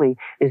gently,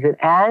 is that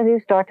as you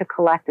start to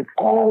collect it,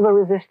 all the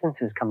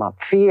resistances come up.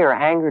 Fear,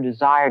 anger,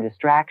 desire,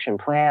 distraction,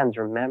 plans,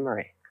 or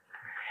memory.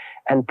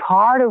 And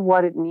part of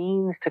what it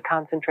means to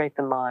concentrate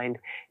the mind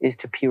is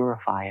to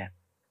purify it.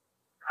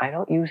 I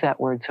don't use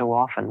that word so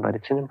often, but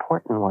it's an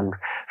important one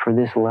for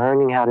this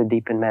learning how to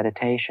deepen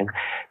meditation.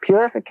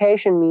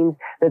 Purification means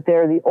that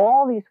there are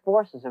all these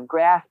forces of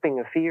grasping,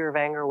 of fear, of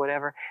anger,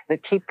 whatever,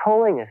 that keep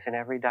pulling us in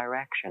every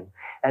direction.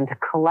 And to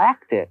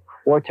collect it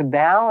or to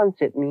balance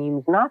it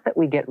means not that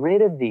we get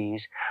rid of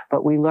these,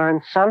 but we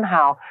learn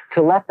somehow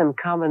to let them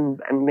come and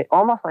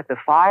almost like the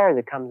fire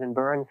that comes and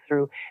burns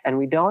through, and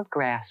we don't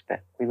grasp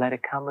it. We let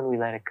it come and we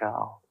let it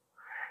go.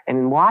 And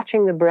in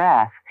watching the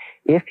breath,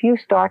 if you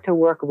start to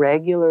work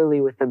regularly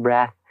with the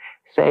breath,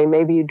 say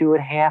maybe you do it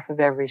half of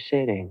every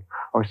sitting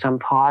or some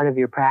part of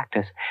your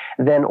practice,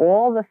 then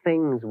all the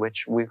things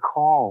which we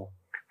call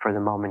for the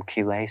moment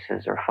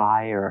kilesas or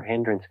fire or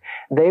hindrance,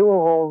 they will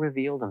all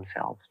reveal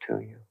themselves to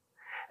you.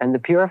 And the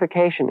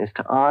purification is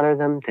to honor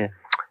them, to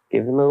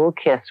give them a little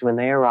kiss when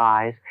they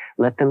arise,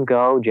 let them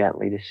go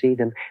gently to see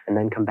them, and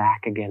then come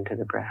back again to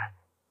the breath.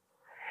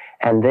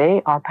 And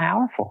they are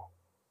powerful.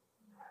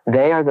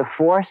 They are the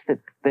force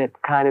that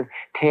kind of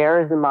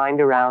tears the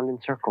mind around in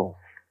circles.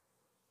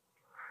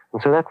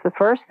 And so that's the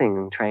first thing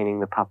in training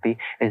the puppy,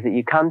 is that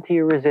you come to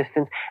your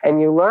resistance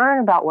and you learn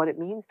about what it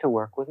means to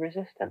work with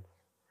resistance.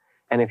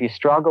 And if you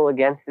struggle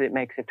against it, it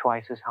makes it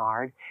twice as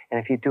hard. And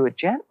if you do it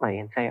gently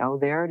and say, oh,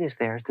 there it is,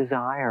 there's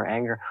desire,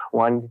 anger,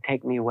 wanting to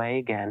take me away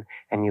again,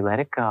 and you let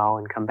it go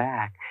and come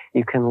back,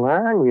 you can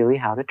learn really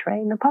how to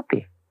train the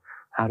puppy,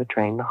 how to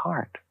train the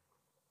heart.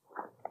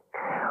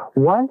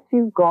 Once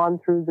you've gone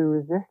through the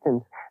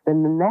resistance,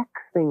 then the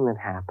next thing that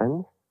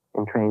happens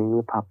in training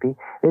the puppy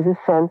is a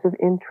sense of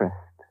interest.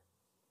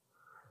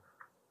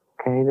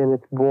 Okay, then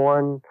it's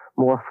born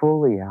more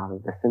fully out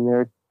of this, and there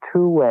are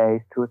two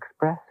ways to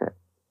express it.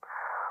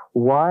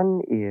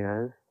 One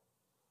is,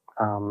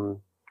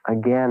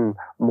 again,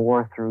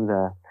 more through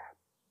the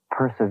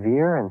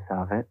perseverance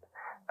of it.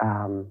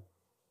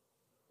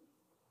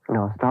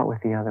 I'll start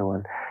with the other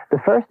one. The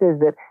first is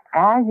that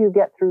as you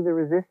get through the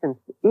resistance,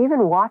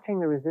 even watching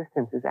the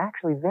resistance is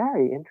actually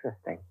very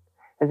interesting.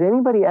 Has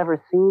anybody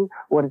ever seen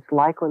what it's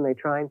like when they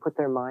try and put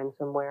their mind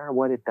somewhere,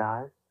 what it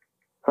does?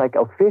 It's like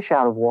a fish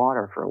out of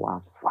water for a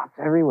while. It flops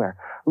everywhere.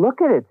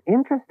 Look at it. It's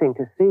interesting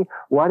to see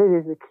what it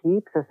is that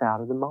keeps us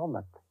out of the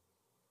moment.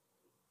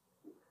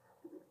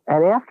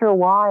 And after a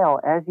while,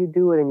 as you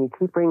do it and you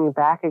keep bringing it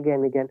back again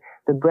and again,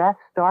 the breath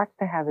starts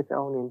to have its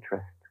own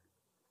interest,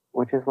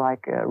 which is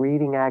like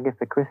reading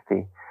Agatha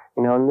Christie.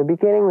 You know, in the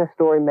beginning, the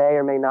story may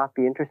or may not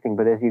be interesting,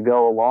 but as you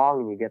go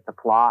along and you get the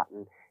plot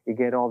and you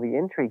get all the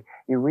intrigue,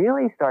 you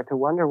really start to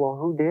wonder, well,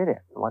 who did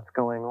it? What's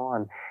going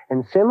on?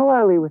 And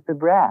similarly with the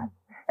breath,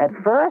 at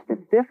first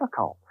it's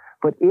difficult,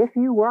 but if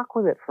you work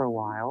with it for a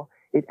while,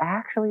 it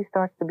actually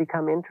starts to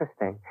become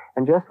interesting.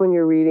 And just when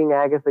you're reading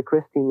Agatha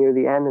Christie near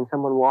the end and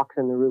someone walks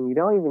in the room, you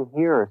don't even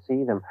hear or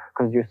see them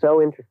because you're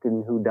so interested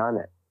in who done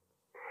it.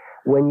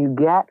 When you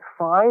get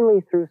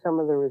finally through some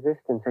of the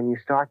resistance and you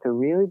start to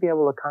really be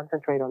able to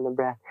concentrate on the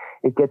breath,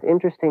 it gets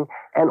interesting,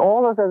 and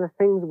all those other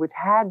things which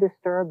had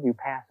disturbed you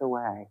pass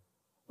away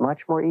much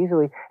more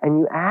easily, and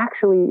you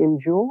actually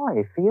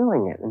enjoy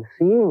feeling it and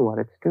seeing what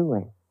it's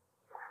doing.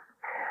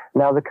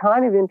 Now, the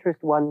kind of interest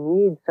one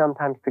needs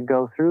sometimes to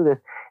go through this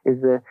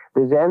is the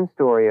Zen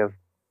story of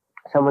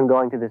someone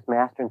going to this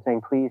master and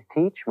saying, please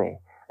teach me.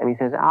 And he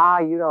says,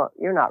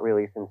 you're not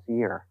really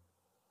sincere.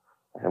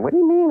 I said, what do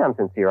you mean I'm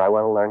sincere? I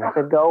want to learn. I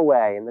said, go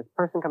away. And this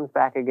person comes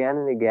back again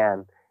and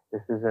again.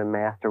 This is a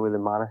master with a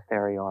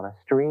monastery on a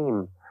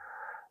stream.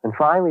 And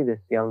finally, this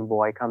young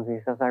boy comes and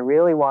he says, I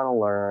really want to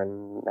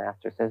learn. The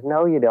master says,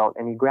 no, you don't.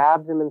 And he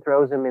grabs him and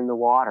throws him in the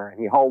water. And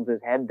he holds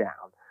his head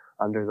down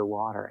under the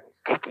water. And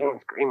he's kicking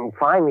and screaming.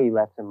 Finally, he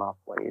lets him up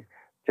when he's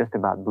just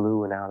about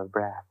blue and out of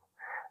breath.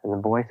 And the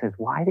boy says,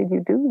 why did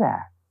you do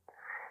that?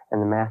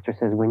 And the master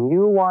says, when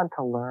you want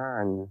to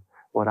learn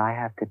what I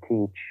have to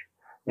teach,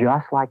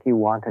 just like you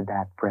wanted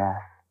that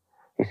breath,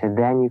 he said,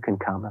 then you can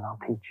come and I'll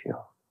teach you.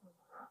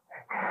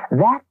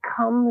 That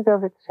comes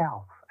of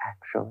itself,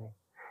 actually.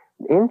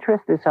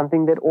 Interest is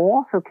something that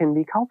also can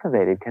be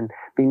cultivated, can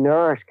be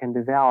nourished, can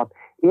develop.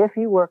 If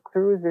you work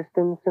through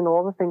resistance and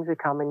all the things that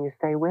come and you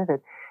stay with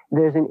it,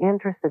 there's an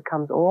interest that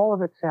comes all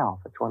of itself.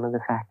 It's one of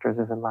the factors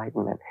of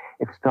enlightenment.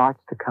 It starts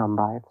to come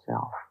by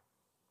itself.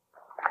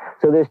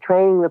 So there's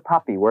training the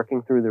puppy,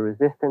 working through the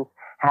resistance,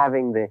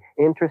 having the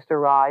interest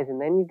arise, and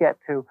then you get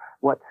to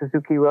what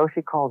Suzuki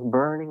Roshi calls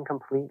burning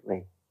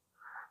completely,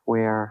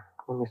 where,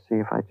 let me see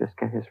if I just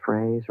get his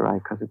phrase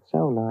right, because it's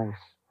so nice.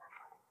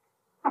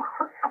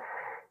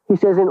 He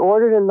says, in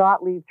order to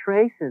not leave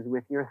traces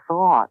with your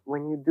thought,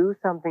 when you do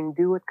something,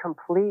 do it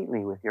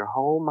completely with your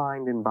whole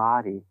mind and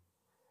body.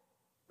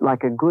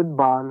 Like a good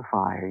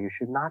bonfire, you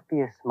should not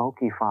be a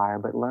smoky fire,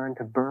 but learn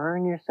to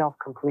burn yourself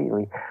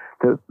completely,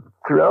 to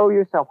throw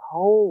yourself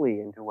wholly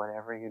into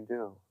whatever you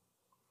do.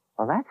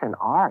 Well, that's an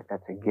art,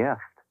 that's a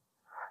gift.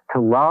 To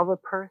love a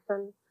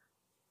person,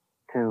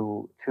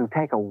 to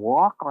take a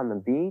walk on the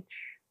beach,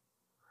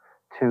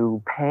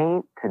 to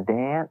paint, to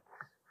dance,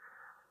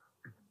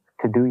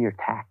 to do your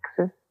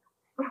taxes,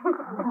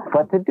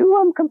 but to do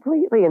them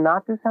completely and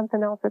not do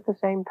something else at the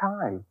same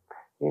time,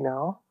 you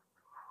know?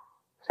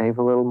 Save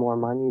a little more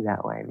money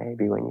that way,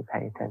 maybe, when you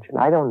pay attention.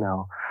 I don't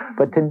know.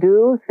 But to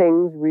do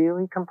things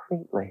really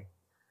completely.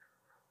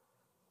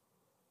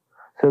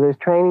 So there's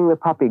training the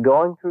puppy,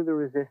 going through the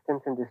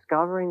resistance and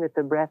discovering that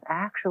the breath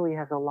actually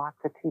has a lot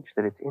to teach,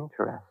 that it's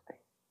interesting.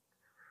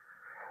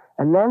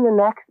 And then the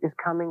next is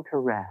coming to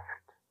rest.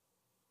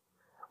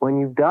 When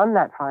you've done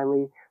that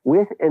finally,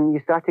 and you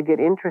start to get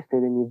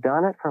interested and you've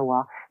done it for a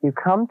while, you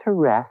come to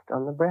rest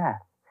on the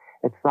breath.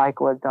 It's like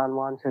what Don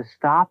Juan says,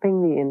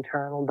 stopping the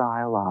internal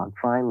dialogue,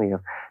 finally,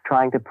 of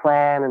trying to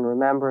plan and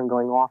remember and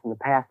going off in the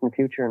past and the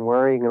future and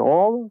worrying and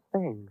all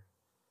those things.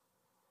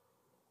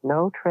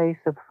 No trace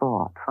of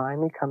thought,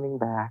 finally coming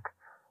back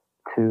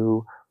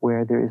to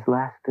where there is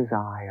less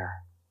desire.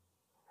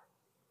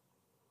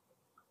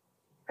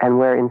 And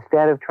where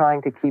instead of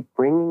trying to keep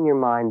bringing your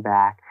mind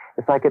back,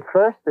 it's like at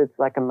first it's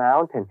like a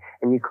mountain,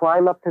 and you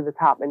climb up to the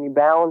top and you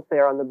balance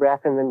there on the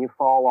breath, and then you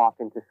fall off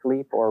into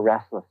sleep or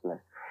restlessness.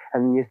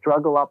 And you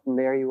struggle up, and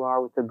there you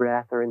are with the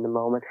breath or in the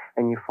moment,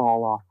 and you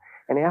fall off.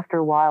 And after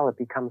a while, it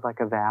becomes like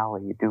a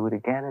valley. You do it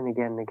again and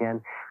again and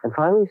again, and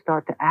finally you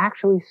start to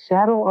actually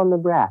settle on the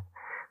breath.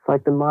 It's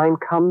like the mind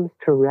comes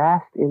to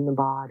rest in the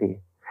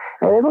body.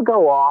 And it'll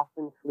go off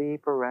in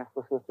sleep or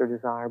restlessness or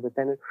desire, but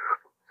then it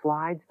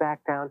slides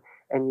back down,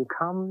 and you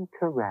come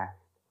to rest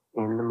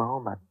in the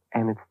moment.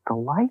 And it's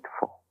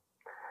delightful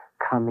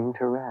coming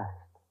to rest.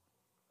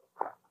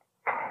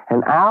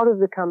 And out of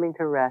the coming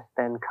to rest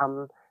then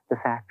come the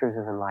factors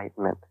of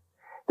enlightenment.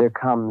 There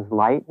comes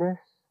lightness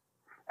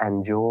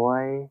and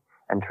joy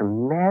and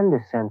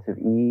tremendous sense of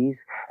ease.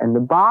 And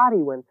the body,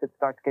 once it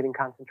starts getting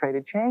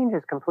concentrated,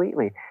 changes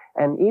completely.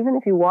 And even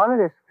if you wanted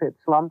to sit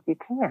slumped, you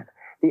can't.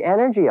 The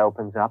energy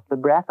opens up, the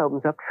breath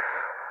opens up,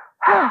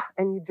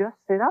 and you just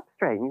sit up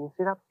straight. You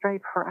can sit up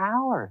straight for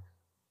hours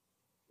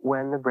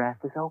when the breath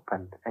is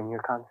opened and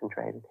you're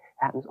concentrated.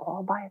 It happens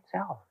all by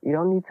itself. You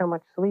don't need so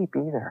much sleep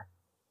either.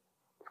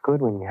 It's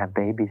good when you have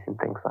babies and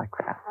things like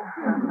that.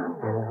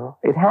 You know,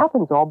 it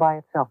happens all by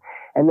itself.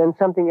 And then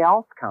something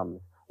else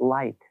comes,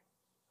 light.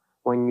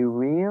 When you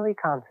really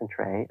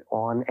concentrate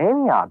on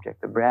any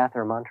object, the breath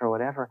or mantra or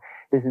whatever,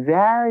 this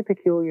very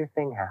peculiar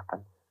thing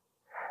happens.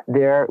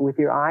 There, with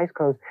your eyes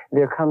closed,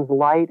 there comes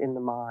light in the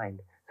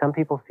mind. Some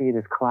people see it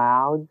as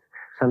clouds.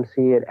 Some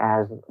see it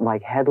as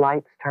like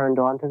headlights turned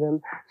onto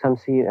them. Some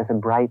see it as a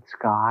bright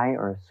sky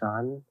or a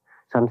sun.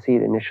 Some see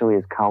it initially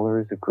as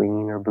colors of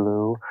green or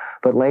blue.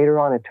 But later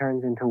on it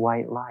turns into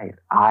white light.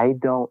 I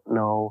don't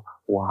know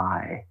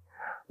why.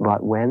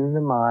 But when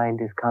the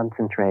mind is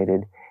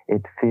concentrated,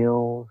 it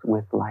fills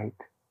with light.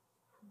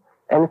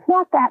 And it's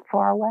not that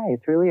far away.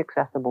 It's really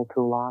accessible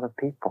to a lot of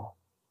people.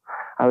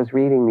 I was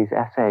reading these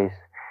essays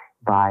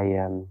by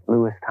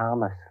Lewis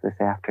Thomas this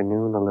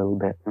afternoon a little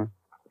bit.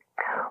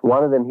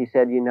 One of them, he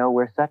said, you know,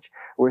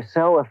 we're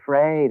so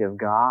afraid of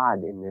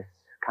God in this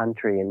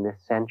country, in this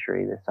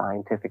century, the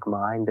scientific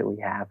mind that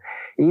we have.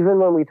 Even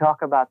when we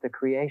talk about the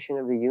creation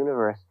of the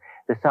universe,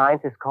 the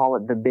scientists call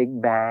it the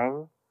Big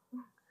Bang.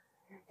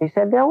 He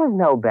said there was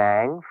no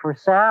bang. For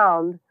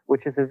sound,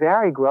 which is a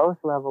very gross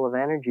level of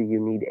energy, you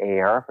need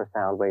air for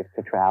sound waves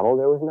to travel.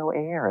 There was no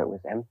air. It was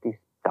empty,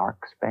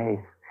 dark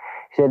space.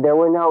 He said there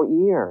were no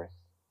ears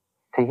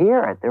to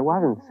hear it. There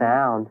wasn't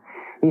sound.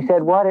 He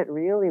said what it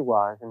really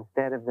was,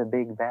 instead of the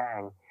Big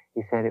Bang,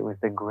 he said it was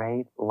the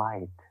great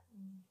light.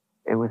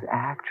 It was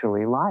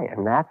actually light.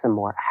 And that's a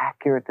more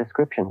accurate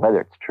description,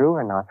 whether it's true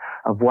or not,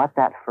 of what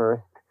that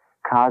first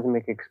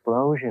cosmic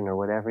explosion or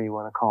whatever you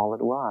want to call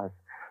it was.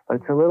 But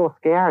it's a little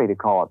scary to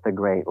call it the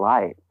great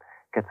light.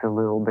 It gets a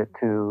little bit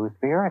too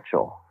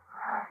spiritual.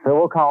 So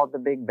we'll call it the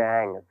Big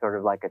Bang. It's sort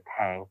of like a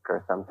tank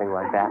or something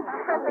like that.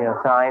 You know,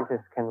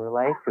 scientists can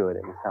relate to it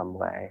in some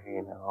way,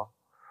 you know.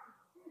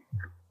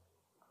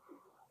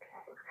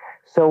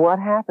 So what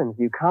happens?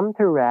 You come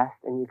to rest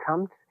and you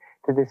come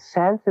to this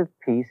sense of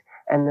peace,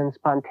 and then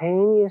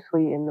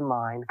spontaneously in the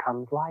mind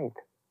comes light.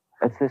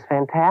 It's this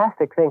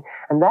fantastic thing.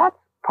 And that's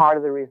part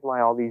of the reason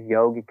why all these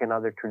yogic and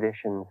other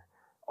traditions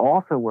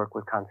also work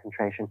with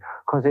concentration,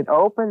 because it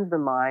opens the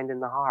mind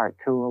and the heart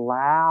to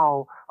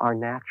allow our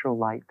natural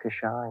light to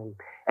shine.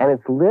 And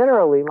it's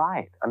literally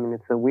light. I mean,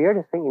 it's the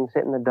weirdest thing. You can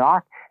sit in the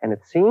dark and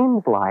it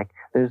seems like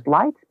there's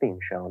lights being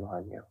shown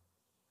on you.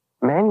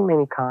 Many,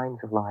 many kinds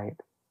of light.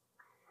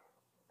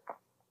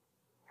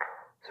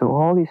 So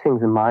all these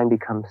things, the mind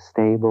becomes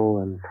stable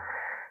and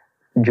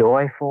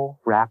joyful.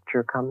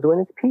 Rapture comes when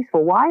it's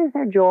peaceful. Why is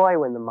there joy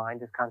when the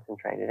mind is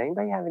concentrated?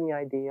 Anybody have any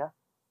idea?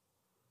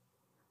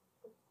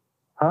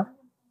 Huh?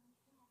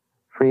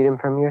 Freedom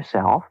from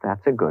yourself.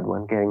 That's a good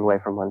one. Getting away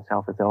from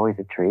oneself is always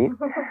a treat.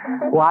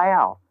 Why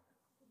else?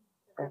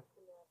 It's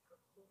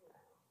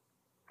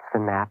the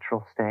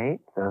natural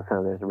state. So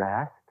there's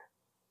rest.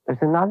 There's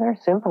another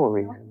simple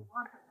reason.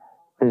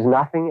 There's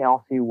nothing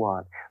else you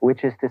want,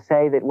 which is to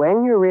say that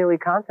when you're really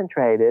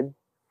concentrated,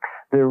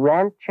 the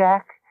rent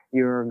check,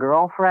 your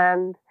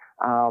girlfriend,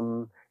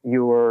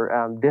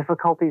 your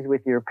difficulties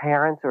with your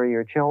parents or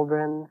your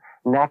children,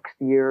 next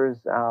year's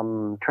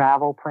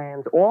travel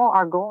plans, all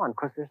are gone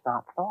because there's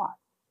not thought.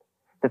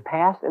 The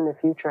past and the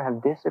future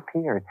have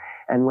disappeared.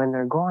 And when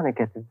they're gone, it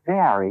gets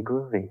very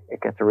groovy.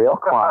 It gets real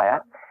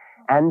quiet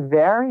and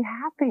very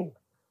happy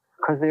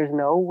because there's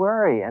no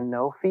worry and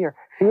no fear.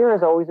 Fear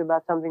is always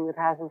about something that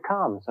hasn't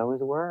come. So is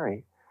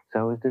worry.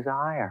 So is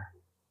desire.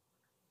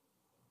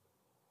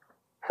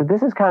 So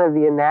this is kind of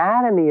the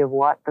anatomy of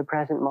what the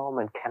present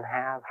moment can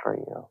have for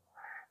you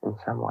in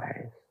some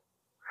ways.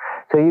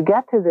 So you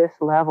get to this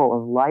level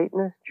of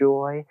lightness,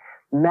 joy,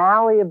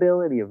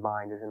 malleability of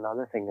mind is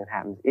another thing that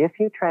happens. If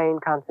you train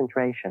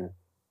concentration,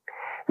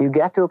 you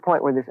get to a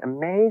point where this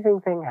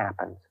amazing thing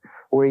happens,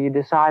 where you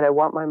decide, I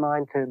want my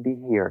mind to be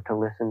here, to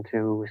listen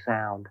to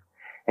sound.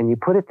 And you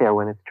put it there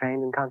when it's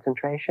trained in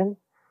concentration,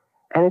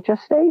 and it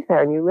just stays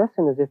there, and you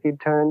listen as if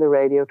you'd turn the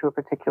radio to a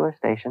particular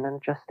station, and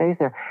it just stays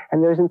there.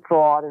 And there isn't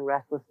thought and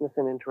restlessness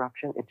and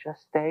interruption. It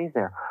just stays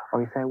there.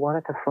 Or you say, I want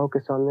it to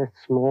focus on this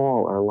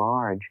small or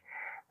large.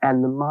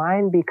 And the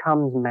mind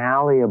becomes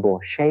malleable,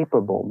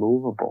 shapeable,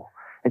 movable.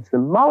 It's the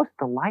most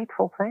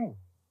delightful thing.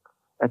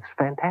 It's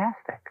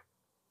fantastic.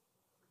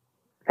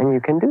 And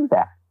you can do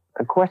that.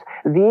 Of course,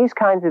 these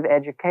kinds of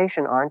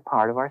education aren't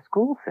part of our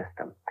school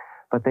system,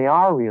 but they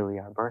are really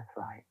our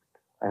birthright.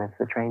 And it's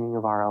the training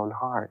of our own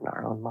heart and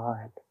our own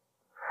mind.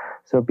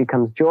 So it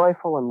becomes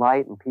joyful and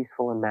light and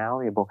peaceful and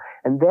malleable.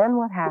 And then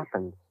what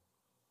happens?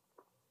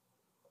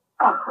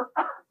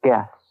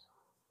 Yes.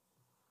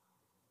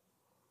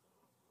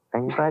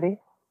 Anybody?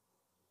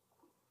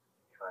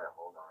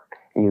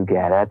 You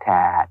get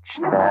attached.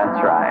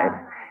 That's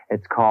right.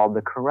 It's called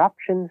the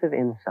corruptions of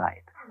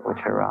insight, which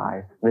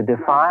arise. The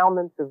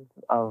defilements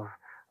of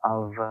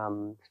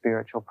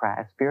spiritual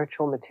practice,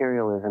 spiritual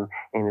materialism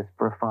in its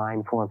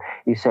refined form.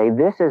 You say,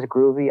 this is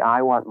groovy,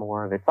 I want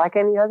more of it. It's like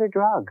any other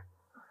drug.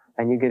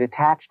 And you get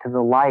attached to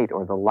the light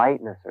or the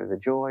lightness or the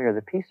joy or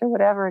the peace or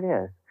whatever it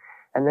is.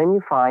 And then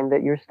you find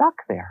that you're stuck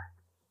there.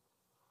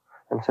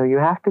 And so you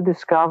have to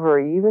discover,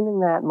 even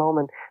in that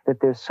moment, that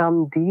there's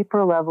some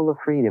deeper level of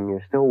freedom.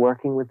 You're still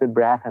working with the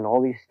breath and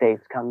all these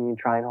states come and you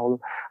try and hold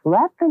them.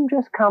 Let them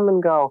just come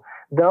and go.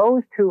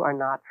 Those two are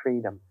not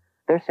freedom.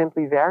 They're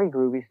simply very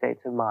groovy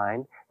states of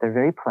mind. They're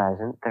very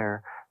pleasant.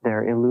 They're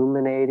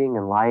illuminating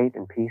and light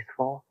and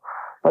peaceful.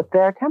 But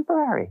they're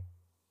temporary.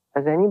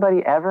 Has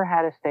anybody ever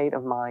had a state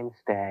of mind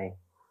stay?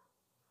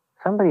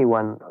 Somebody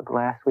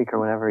last week or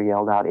whenever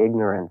yelled out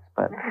ignorance,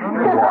 but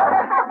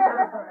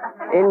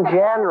in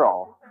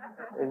general,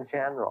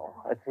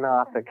 it's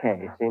not the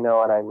case. You know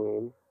what I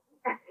mean?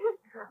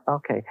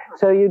 Okay,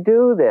 so you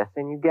do this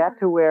and you get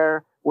to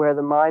where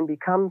the mind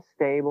becomes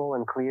stable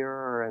and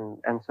clearer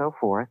and so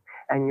forth,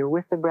 and you're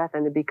with the breath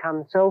and it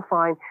becomes so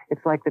fine,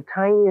 it's like the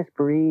tiniest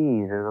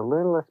breeze or the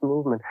littlest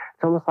movement.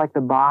 It's almost like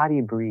the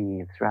body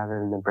breathes rather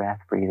than the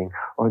breath breathing,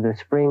 or the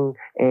spring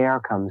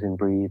air comes and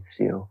breathes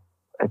you.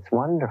 It's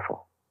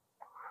wonderful.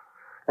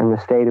 And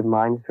the state of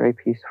mind is very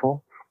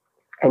peaceful.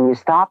 And you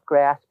stop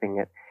grasping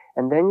it,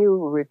 and then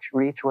you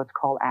reach what's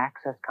called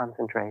access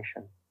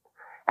concentration.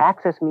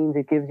 Access means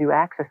it gives you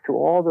access to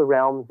all the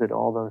realms that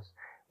all those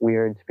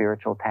weird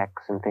spiritual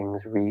texts and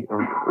things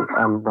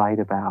write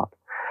about.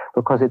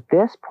 Because at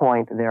this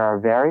point, there are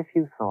very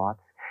few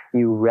thoughts.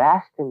 You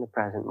rest in the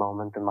present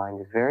moment. The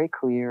mind is very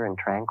clear and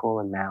tranquil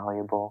and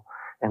malleable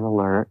and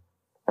alert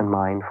and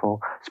mindful,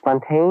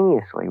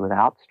 spontaneously,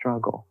 without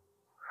struggle.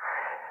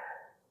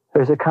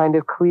 There's a kind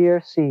of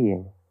clear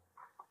seeing.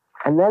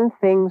 And then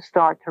things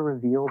start to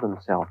reveal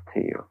themselves to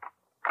you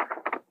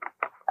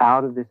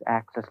out of this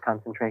access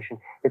concentration.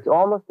 It's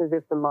almost as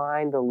if the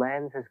mind, the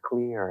lens has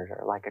cleared,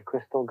 or like a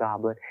crystal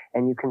goblet,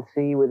 and you can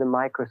see with a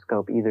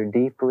microscope, either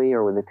deeply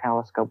or with a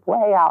telescope,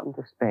 way out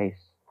into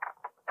space.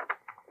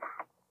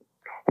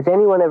 Has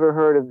anyone ever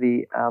heard of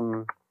the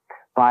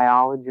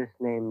biologist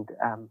named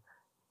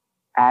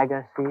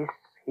Agassiz?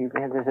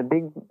 There's a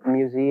big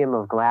museum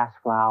of glass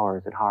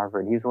flowers at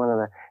Harvard. He's one of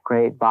the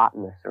great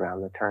botanists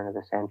around the turn of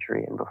the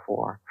century and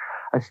before.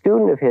 A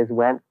student of his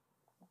went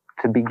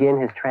to begin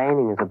his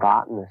training as a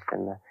botanist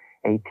in the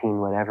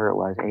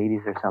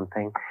 80s or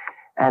something.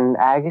 And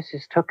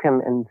Agassiz took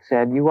him and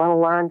said, you want to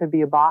learn to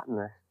be a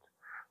botanist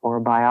or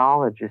a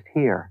biologist?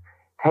 Here,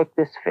 take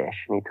this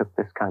fish. And he took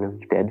this kind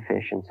of dead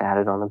fish and sat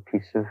it on a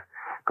piece of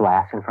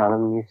glass in front of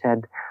him. And he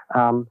said,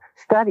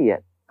 study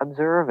it.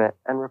 Observe it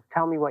and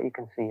tell me what you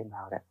can see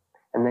about it.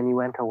 And then he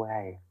went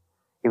away.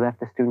 He left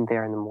the student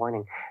there in the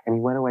morning, and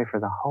he went away for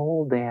the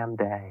whole damn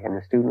day. And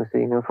the student was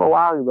sitting there for a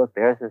while. He looked,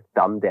 there's this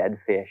dumb dead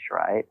fish,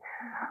 right?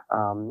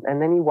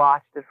 And then he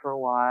watched it for a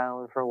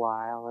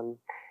while, and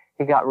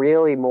he got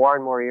really more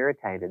and more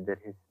irritated that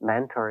his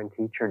mentor and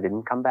teacher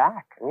didn't come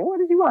back. I mean, what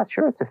does he want?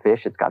 Sure, it's a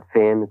fish. It's got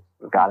fins.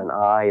 It's got an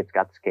eye. It's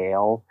got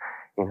scales.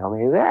 You know,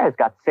 maybe there it's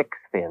got 6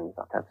 fins.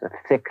 That's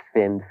a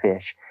 6-finned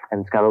fish.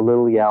 And it's got a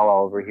little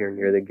yellow over here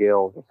near the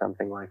gills or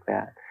something like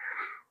that.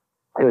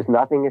 There was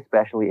nothing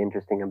especially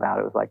interesting about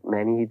it. It was like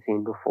many he'd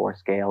seen before: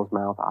 scales,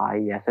 mouth,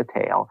 eye, yes, a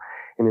tail.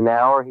 In an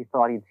hour, he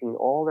thought he'd seen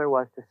all there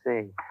was to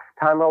see.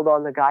 Time rolled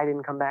on. The guy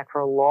didn't come back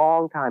for a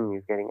long time. He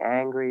was getting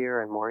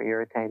angrier and more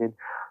irritated.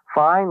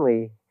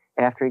 Finally,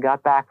 after he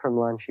got back from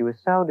lunch, he was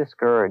so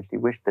discouraged. He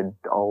wished the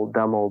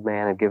dumb old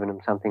man had given him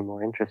something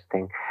more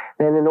interesting.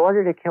 Then, in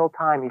order to kill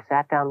time, he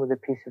sat down with a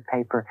piece of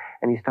paper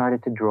and he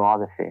started to draw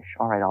the fish.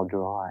 All right, I'll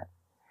draw it.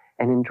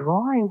 And in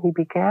drawing, he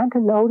began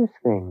to notice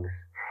things.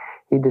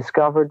 He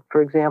discovered,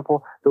 for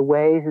example, the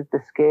ways that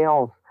the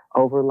scales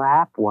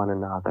overlap one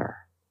another.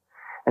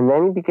 And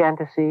then he began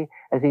to see,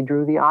 as he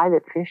drew the eye,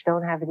 that fish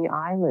don't have any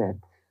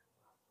eyelids.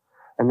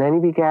 And then he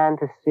began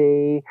to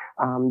see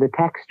the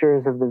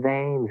textures of the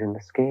veins and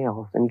the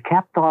scales. And he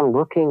kept on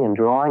looking and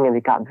drawing, and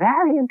it got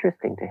very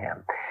interesting to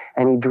him.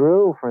 And he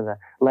drew for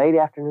the late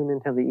afternoon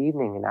until the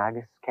evening, and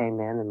Agus came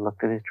in and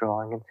looked at his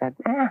drawing and said,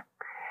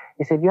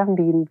 He said, you haven't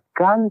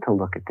begun to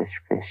look at this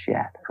fish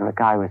yet. And the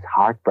guy was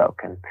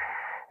heartbroken.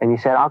 And he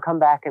said, I'll come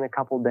back in a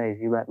couple of days.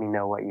 You let me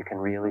know what you can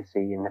really see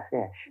in the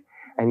fish.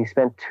 And he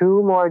spent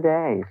 2 more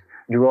days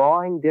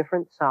drawing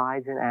different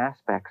sides and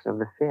aspects of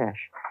the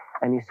fish.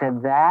 And he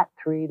said that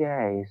 3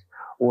 days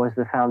was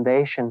the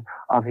foundation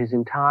of his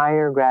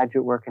entire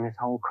graduate work and his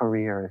whole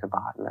career as a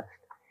botanist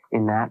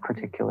in that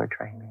particular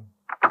training.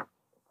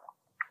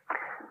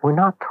 We're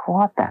not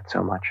taught that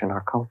so much in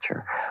our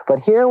culture. But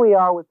here we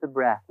are with the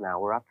breath now.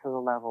 We're up to the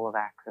level of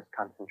access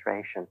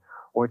concentration,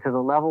 or to the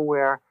level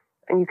where,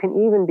 and you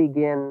can even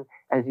begin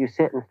as you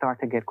sit and start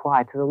to get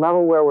quiet, to the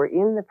level where we're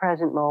in the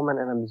present moment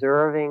and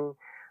observing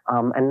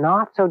and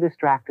not so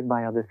distracted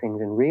by other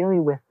things and really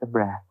with the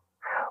breath.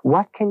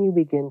 What can you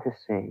begin to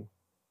see?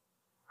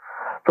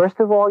 First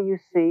of all, you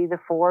see the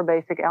 4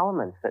 basic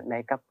elements that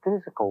make up the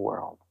physical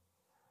world.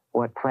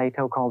 What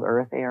Plato called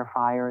earth, air,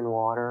 fire, and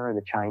water, or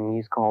the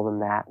Chinese call them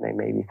that. They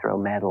maybe throw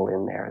metal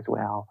in there as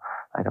well.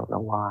 I don't know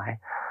why.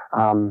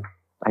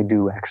 I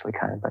do actually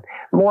kind of, but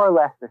more or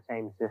less the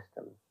same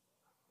system.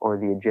 Or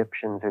the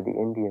Egyptians or the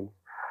Indians.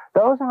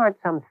 Those aren't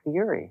some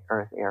theory,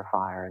 earth, air,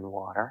 fire, and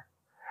water.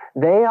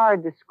 They are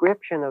a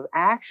description of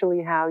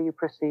actually how you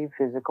perceive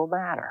physical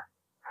matter.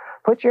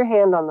 Put your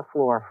hand on the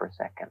floor for a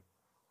second.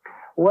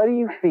 What do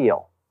you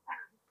feel?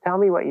 Tell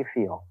me what you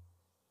feel.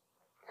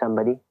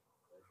 Somebody?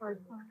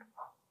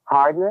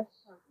 Hardness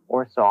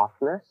or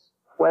softness?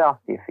 What else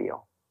do you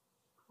feel?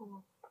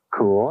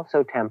 Cool.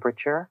 So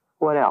temperature.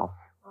 What else?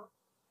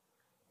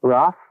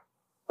 Rough?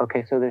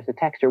 Okay, so there's a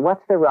texture.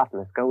 What's the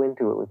roughness? Go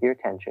into it with your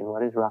attention.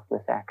 What does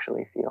roughness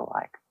actually feel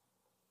like?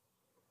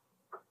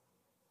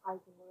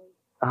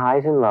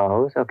 Highs and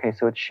lows. Okay,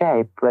 so it's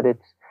shaped, but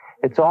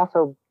it's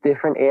also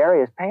different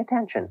areas. Pay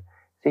attention.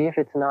 See if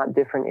it's not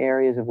different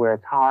areas of where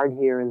it's hard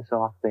here and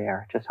soft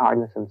there. Just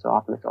hardness and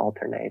softness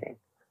alternating.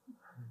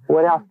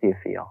 What else do you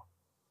feel?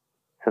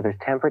 So there's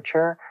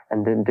temperature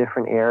and then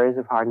different areas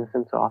of hardness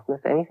and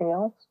softness. Anything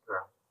else?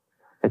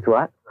 It's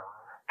what?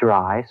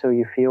 Dry, so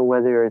you feel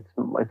whether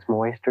it's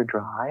moist or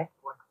dry.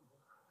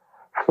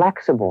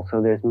 Flexible,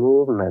 so there's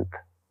movement,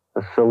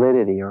 the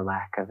solidity or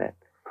lack of it.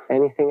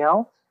 Anything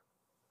else?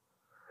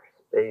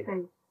 Space.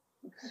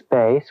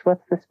 Space,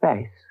 what's the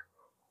space?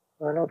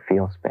 I don't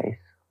feel space.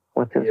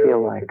 What's it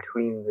feel like?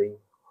 Between the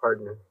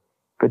hardness.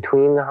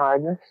 Between the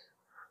hardness?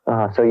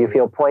 So you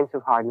feel points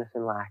of hardness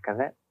and lack of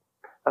it.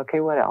 Okay,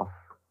 what else?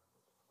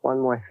 One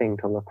more thing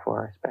to look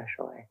for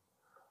especially.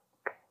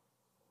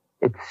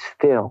 It's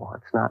still.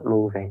 It's not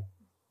moving.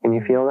 Can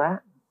you feel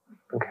that?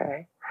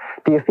 Okay.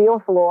 Do you feel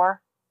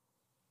floor?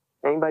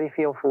 Anybody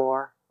feel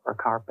floor or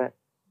carpet?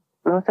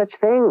 No such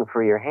thing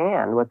for your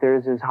hand. What there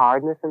is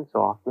hardness and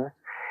softness.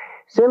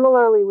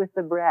 Similarly with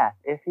the breath,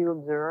 if you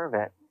observe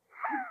it,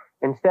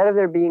 instead of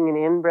there being an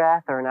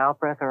in-breath or an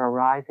out-breath or a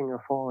rising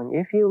or falling,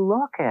 if you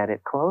look at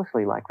it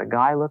closely, like the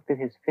guy looked at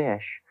his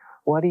fish,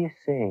 what do you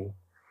see?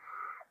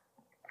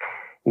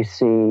 You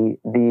see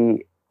the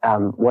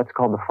what's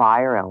called the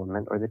fire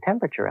element or the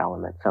temperature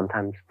element.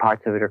 Sometimes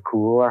parts of it are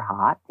cool or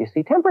hot. You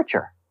see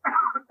temperature,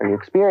 or you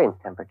experience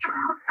temperature.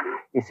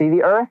 You see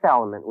the earth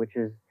element, which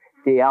is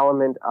the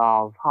element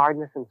of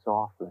hardness and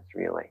softness,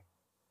 really.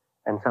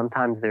 And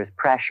sometimes there's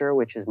pressure,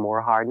 which is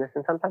more hardness,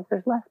 and sometimes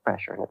there's less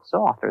pressure, and it's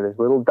soft, or there's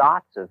little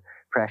dots of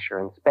pressure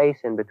and space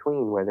in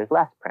between where there's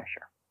less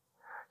pressure.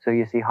 So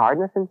you see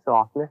hardness and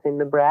softness in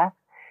the breath.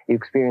 You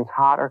experience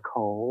hot or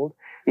cold.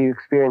 You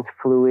experience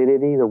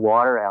fluidity, the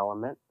water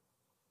element.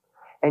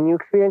 And you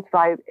experience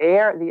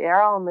air. The air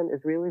element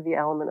is really the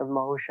element of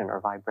motion or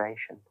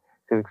vibration.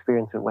 So you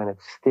experience it when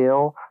it's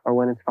still or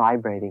when it's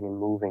vibrating and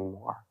moving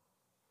more.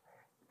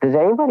 Does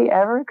anybody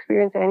ever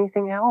experience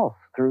anything else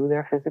through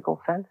their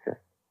physical senses?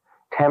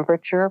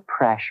 Temperature,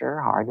 pressure,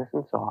 hardness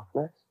and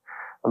softness,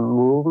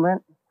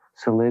 movement,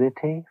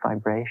 solidity,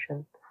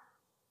 vibration.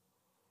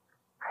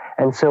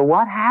 And so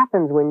what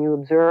happens when you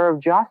observe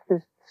just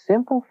this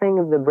simple thing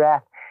of the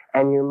breath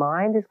and your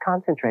mind is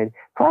concentrated?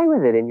 Play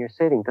with it in your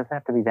sitting. It doesn't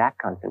have to be that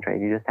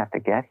concentrated. You just have to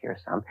get here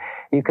some.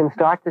 You can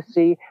start to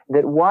see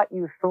that what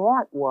you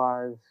thought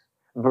was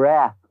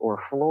breath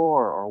or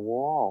floor or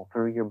wall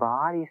through your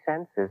body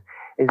senses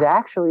is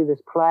actually this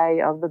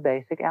play of the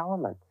basic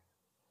elements.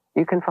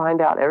 You can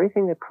find out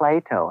everything that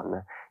Plato and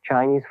the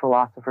Chinese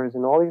philosophers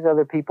and all these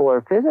other people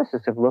or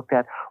physicists have looked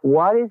at.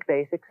 What is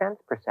basic sense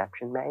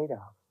perception made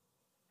of?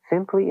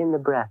 Simply in the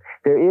breath.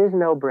 There is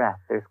no breath.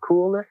 There's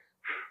coolness.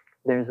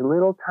 There's a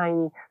little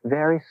tiny,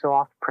 very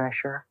soft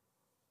pressure.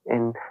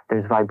 And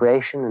there's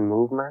vibration and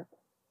movement.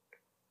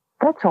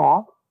 That's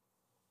all.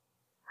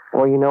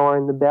 Or, or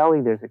in the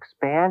belly, there's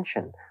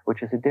expansion,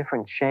 which is a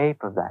different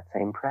shape of that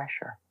same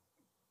pressure.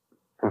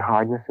 And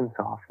hardness and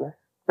softness.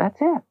 That's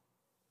it.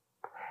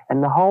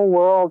 And the whole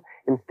world,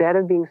 instead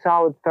of being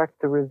solid, starts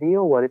to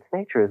reveal what its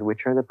nature is,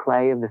 which are the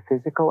play of the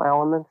physical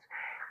elements.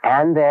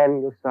 And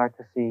then you'll start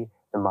to see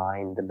the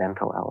mind, the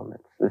mental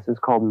elements. This is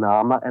called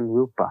nama and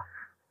rupa.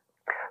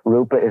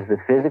 Rupa is the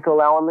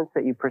physical elements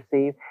that you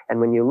perceive, and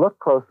when you look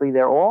closely,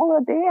 they're all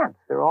a dance.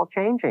 They're all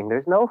changing.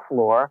 There's no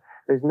floor.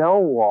 There's no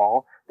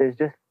wall. There's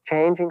just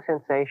changing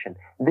sensation.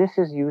 This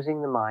is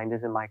using the mind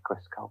as a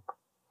microscope.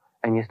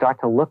 And you start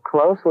to look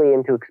closely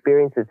into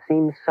experience that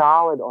seems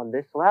solid on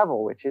this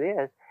level, which it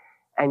is,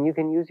 and you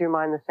can use your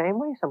mind the same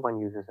way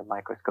someone uses a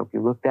microscope.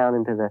 You look down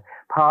into the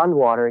pond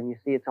water and you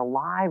see it's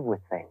alive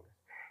with things.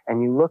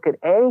 And you look at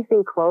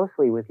anything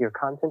closely with your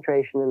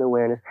concentration and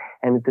awareness,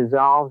 and it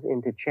dissolves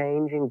into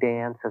changing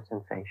dance of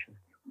sensation.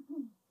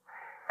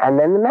 And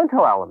then the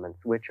mental elements,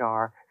 which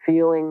are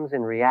feelings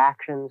and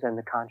reactions and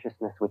the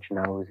consciousness which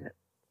knows it.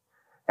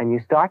 And you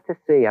start to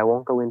see, I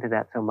won't go into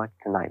that so much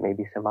tonight,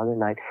 maybe some other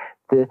night,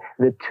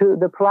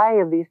 the play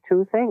of these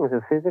two things,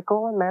 of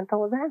physical and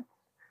mental events.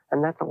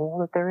 And that's all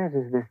that there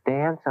is this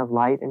dance of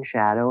light and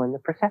shadow and the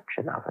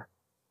perception of it.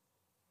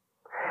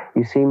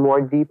 You see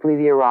more deeply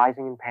the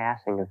arising and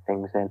passing of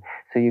things then.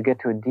 So you get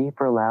to a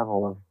deeper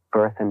level of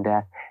birth and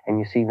death, and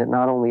you see that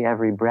not only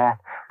every breath,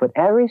 but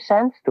every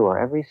sense door,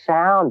 every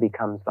sound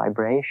becomes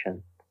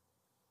vibration.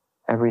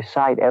 Every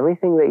sight,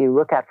 everything that you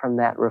look at from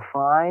that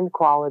refined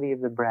quality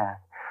of the breath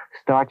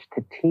starts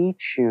to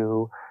teach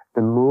you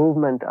the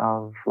movement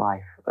of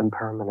life,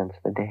 impermanence,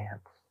 the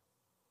dance.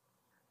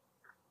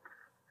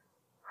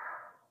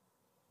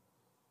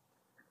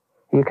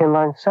 You can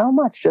learn so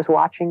much just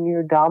watching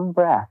your dumb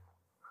breath.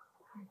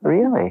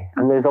 Really.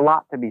 And there's a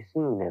lot to be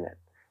seen in it.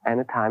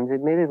 And at times,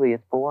 admittedly,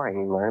 it's boring.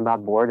 You learn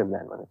about boredom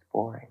then when it's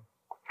boring.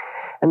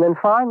 And then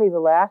finally, the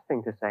last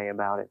thing to say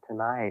about it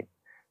tonight,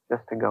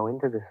 just to go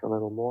into this a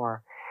little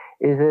more,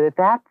 is that at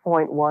that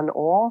point, one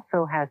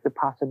also has the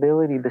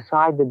possibility,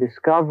 beside the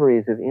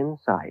discoveries of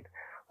insight,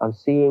 of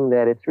seeing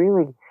that it's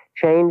really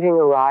changing,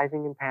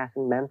 arising, and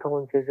passing mental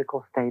and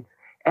physical states,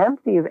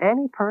 empty of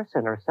any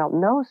person or self,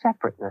 no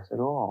separateness at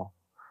all.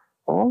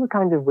 All the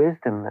kinds of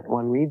wisdom that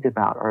one reads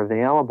about are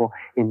available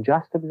in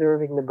just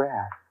observing the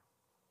breath.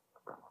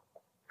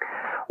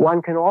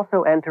 One can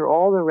also enter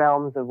all the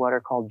realms of what are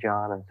called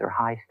jhanas, or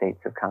high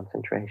states of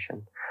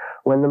concentration.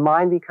 When the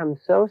mind becomes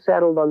so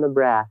settled on the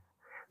breath,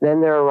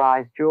 then there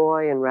arise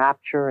joy and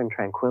rapture and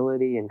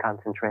tranquility and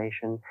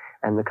concentration,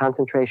 and the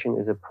concentration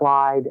is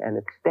applied and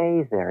it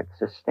stays there, it's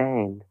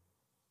sustained.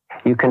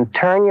 You can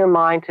turn your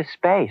mind to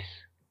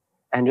space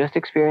and just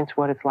experience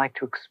what it's like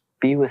to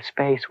be with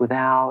space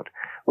without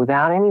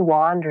any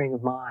wandering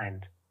of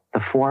mind,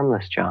 the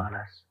formless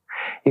jhanas.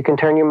 You can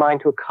turn your mind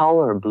to a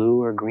color,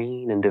 blue or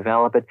green, and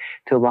develop it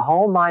till the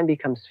whole mind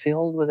becomes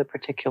filled with a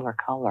particular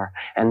color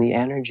and the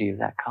energy of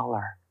that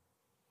color.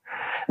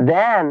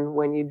 Then,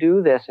 when you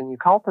do this and you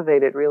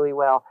cultivate it really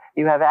well,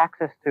 you have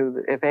access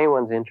to, if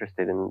anyone's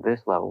interested in this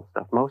level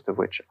stuff, most of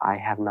which I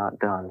have not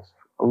done,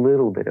 a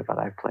little bit of it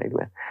I've played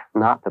with,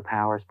 not the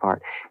powers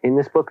part. In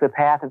this book, The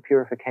Path of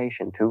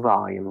Purification, 2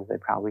 volumes, they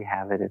probably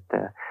have it at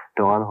the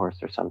Dawn Horse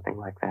or something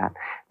like that.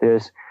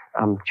 There's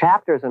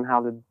chapters on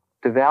how to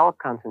develop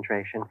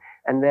concentration,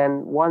 and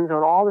then ones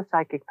on all the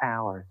psychic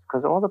powers,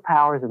 because all the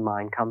powers of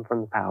mind come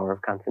from the power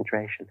of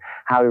concentration.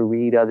 How to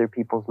read other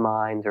people's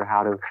minds, or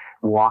how to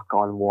walk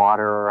on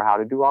water, or how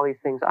to do all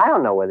these things. I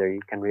don't know whether you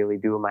can really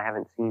do them. I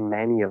haven't seen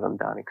many of them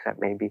done, except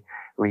maybe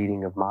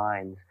reading of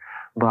minds.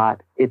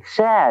 But it's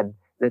said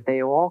that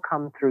they all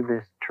come through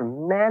this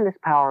tremendous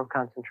power of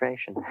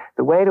concentration.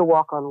 The way to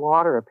walk on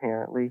water,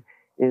 apparently,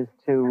 is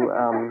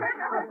to,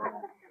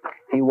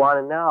 if you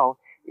want to know,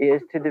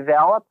 is to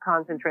develop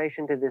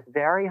concentration to this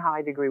very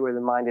high degree where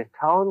the mind is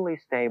totally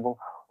stable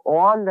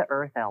on the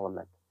earth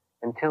element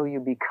until you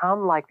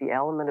become like the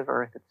element of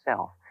earth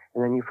itself.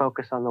 And then you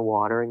focus on the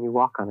water and you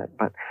walk on it.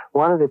 But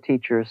one of the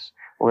teachers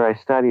where I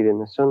studied in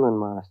the Sunlan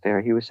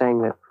Monastery, he was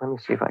saying that, let me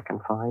see if I can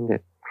find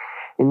it.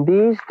 In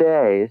these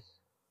days,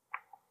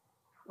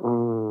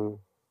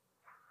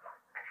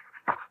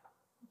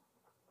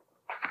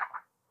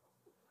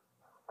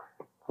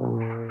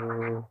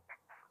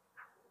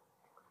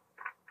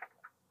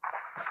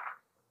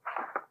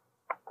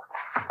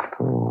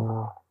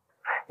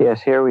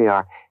 Yes, here we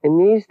are. In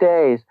these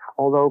days,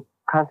 although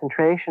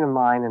concentration of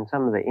mind and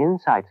some of the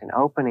insights and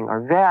opening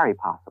are very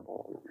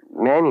possible,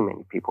 many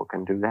people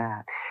can do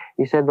that.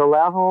 He said the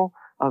level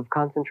of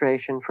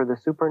concentration for the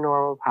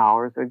supernormal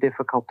powers are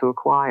difficult to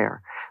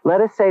acquire.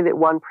 Let us say that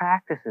one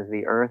practices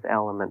the earth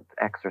element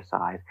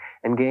exercise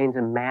and gains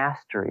a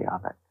mastery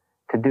of it.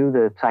 To do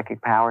the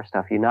psychic power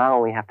stuff, you not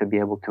only have to be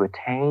able to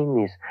attain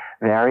these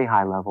very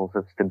high levels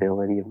of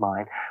stability of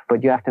mind,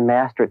 but you have to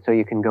master it so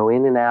you can go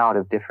in and out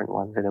of different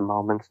ones at a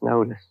moment's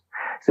notice.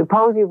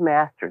 Suppose you've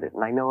mastered it,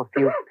 and I know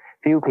a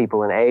few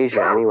people in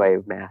Asia anyway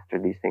who've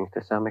mastered these things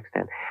to some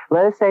extent.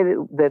 Let us say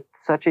that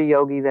such a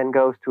yogi then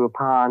goes to a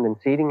pond and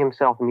seating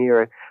himself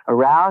near it,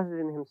 arouses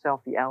in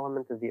himself the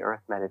elements of the earth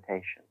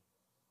meditation.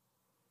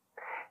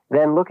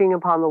 Then looking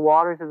upon the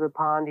waters of the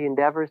pond, he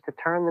endeavors to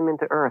turn them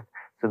into earth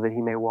so that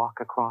he may walk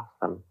across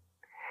them.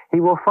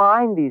 He will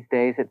find these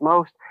days at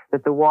most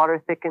that the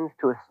water thickens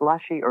to a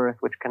slushy earth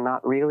which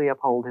cannot really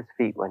uphold his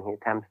feet when he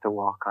attempts to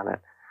walk on it.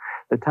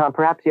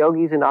 Perhaps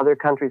yogis in other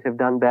countries have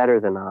done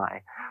better than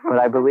I, but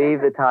I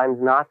believe the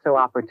time's not so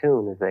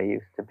opportune as they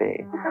used to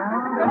be.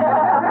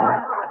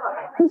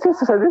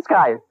 So this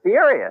guy is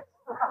serious.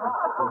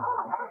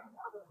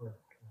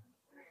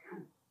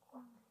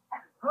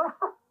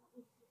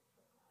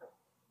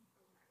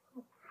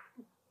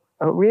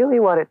 Really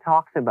what it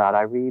talks about,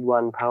 I read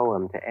one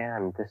poem to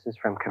end. This is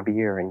from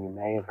Kabir, and you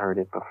may have heard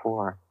it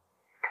before.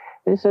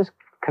 This is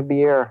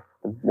Kabir,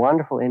 a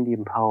wonderful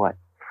Indian poet.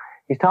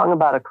 He's talking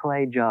about a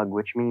clay jug,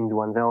 which means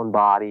one's own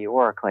body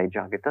or a clay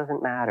jug. It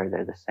doesn't matter,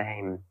 they're the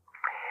same.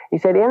 He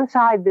said,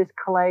 inside this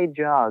clay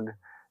jug,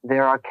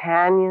 there are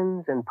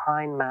canyons and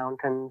pine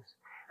mountains,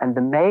 and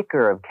the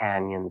maker of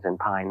canyons and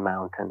pine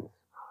mountains.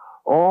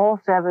 All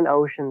 7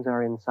 oceans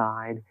are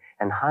inside,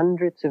 and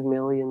hundreds of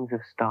millions of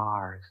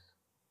stars.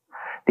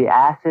 The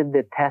acid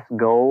that tests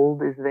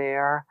gold is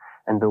there,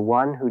 and the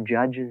one who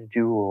judges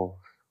jewels,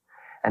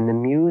 and the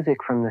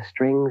music from the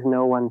strings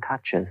no one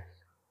touches,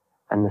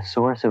 and the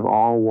source of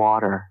all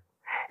water.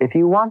 If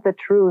you want the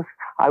truth,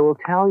 I will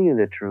tell you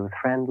the truth.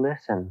 Friend,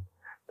 listen.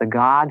 The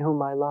God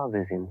whom I love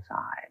is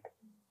inside.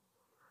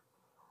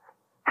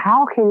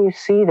 How can you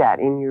see that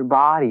in your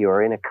body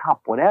or in a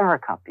cup, whatever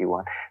cup you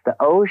want? The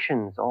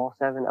oceans, all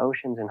 7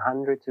 oceans, and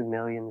hundreds of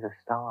millions of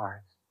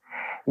stars.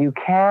 You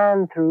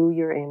can, through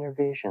your inner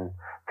vision,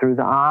 through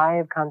the eye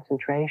of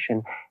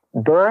concentration,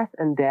 birth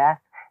and death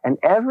and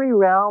every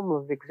realm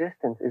of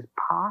existence is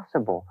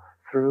possible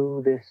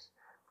through this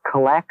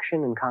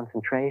collection and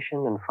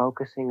concentration and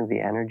focusing of the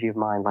energy of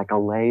mind, like a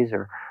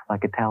laser,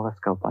 like a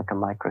telescope, like a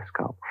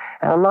microscope.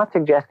 And I'm not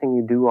suggesting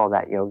you do all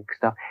that yogic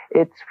stuff.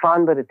 It's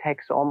fun, but it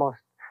takes almost,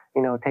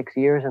 it takes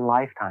years and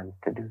lifetimes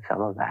to do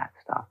some of that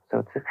stuff.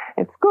 So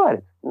it's good.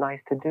 It's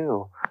nice to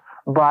do.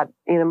 But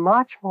in a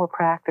much more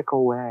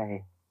practical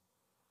way,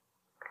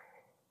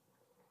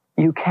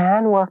 you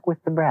can work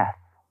with the breath.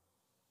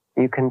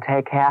 You can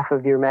take half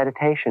of your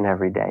meditation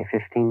every day,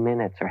 15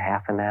 minutes or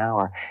half an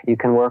hour. You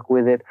can work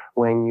with it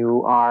when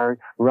you are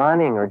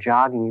running or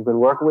jogging. You can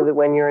work with it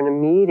when you're in a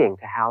meeting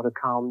to how to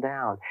calm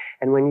down.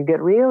 And when you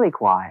get really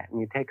quiet and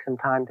you take some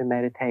time to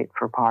meditate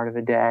for part of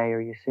a day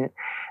or you sit,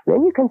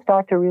 then you can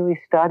start to really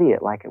study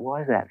it like it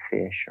was that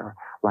fish or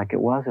like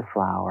it was a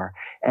flower.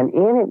 And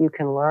in it, you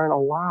can learn a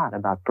lot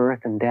about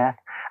birth and death,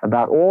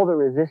 about all the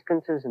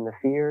resistances and the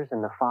fears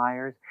and the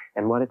fires,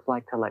 and what it's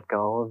like to let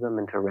go of them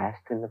and to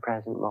rest in the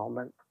present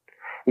moment.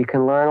 You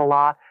can learn a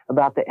lot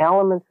about the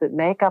elements that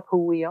make up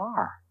who we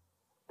are.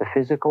 The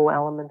physical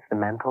elements, the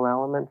mental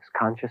elements,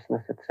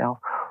 consciousness itself.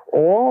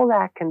 All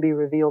that can be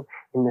revealed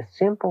in the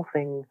simple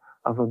thing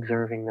of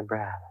observing the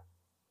breath.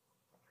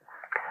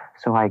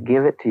 So I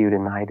give it to you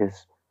tonight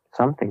as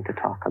something to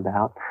talk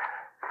about,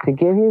 to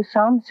give you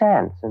some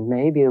sense and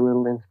maybe a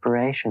little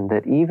inspiration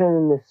that even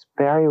in this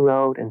very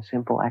rote and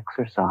simple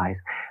exercise,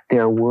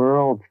 there are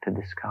worlds to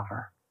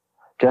discover.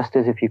 Just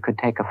as if you could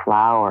take a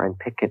flower and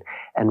pick it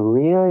and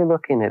really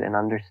look in it and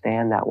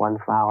understand that one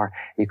flower,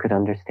 you could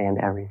understand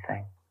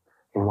everything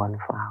in one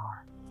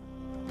flower.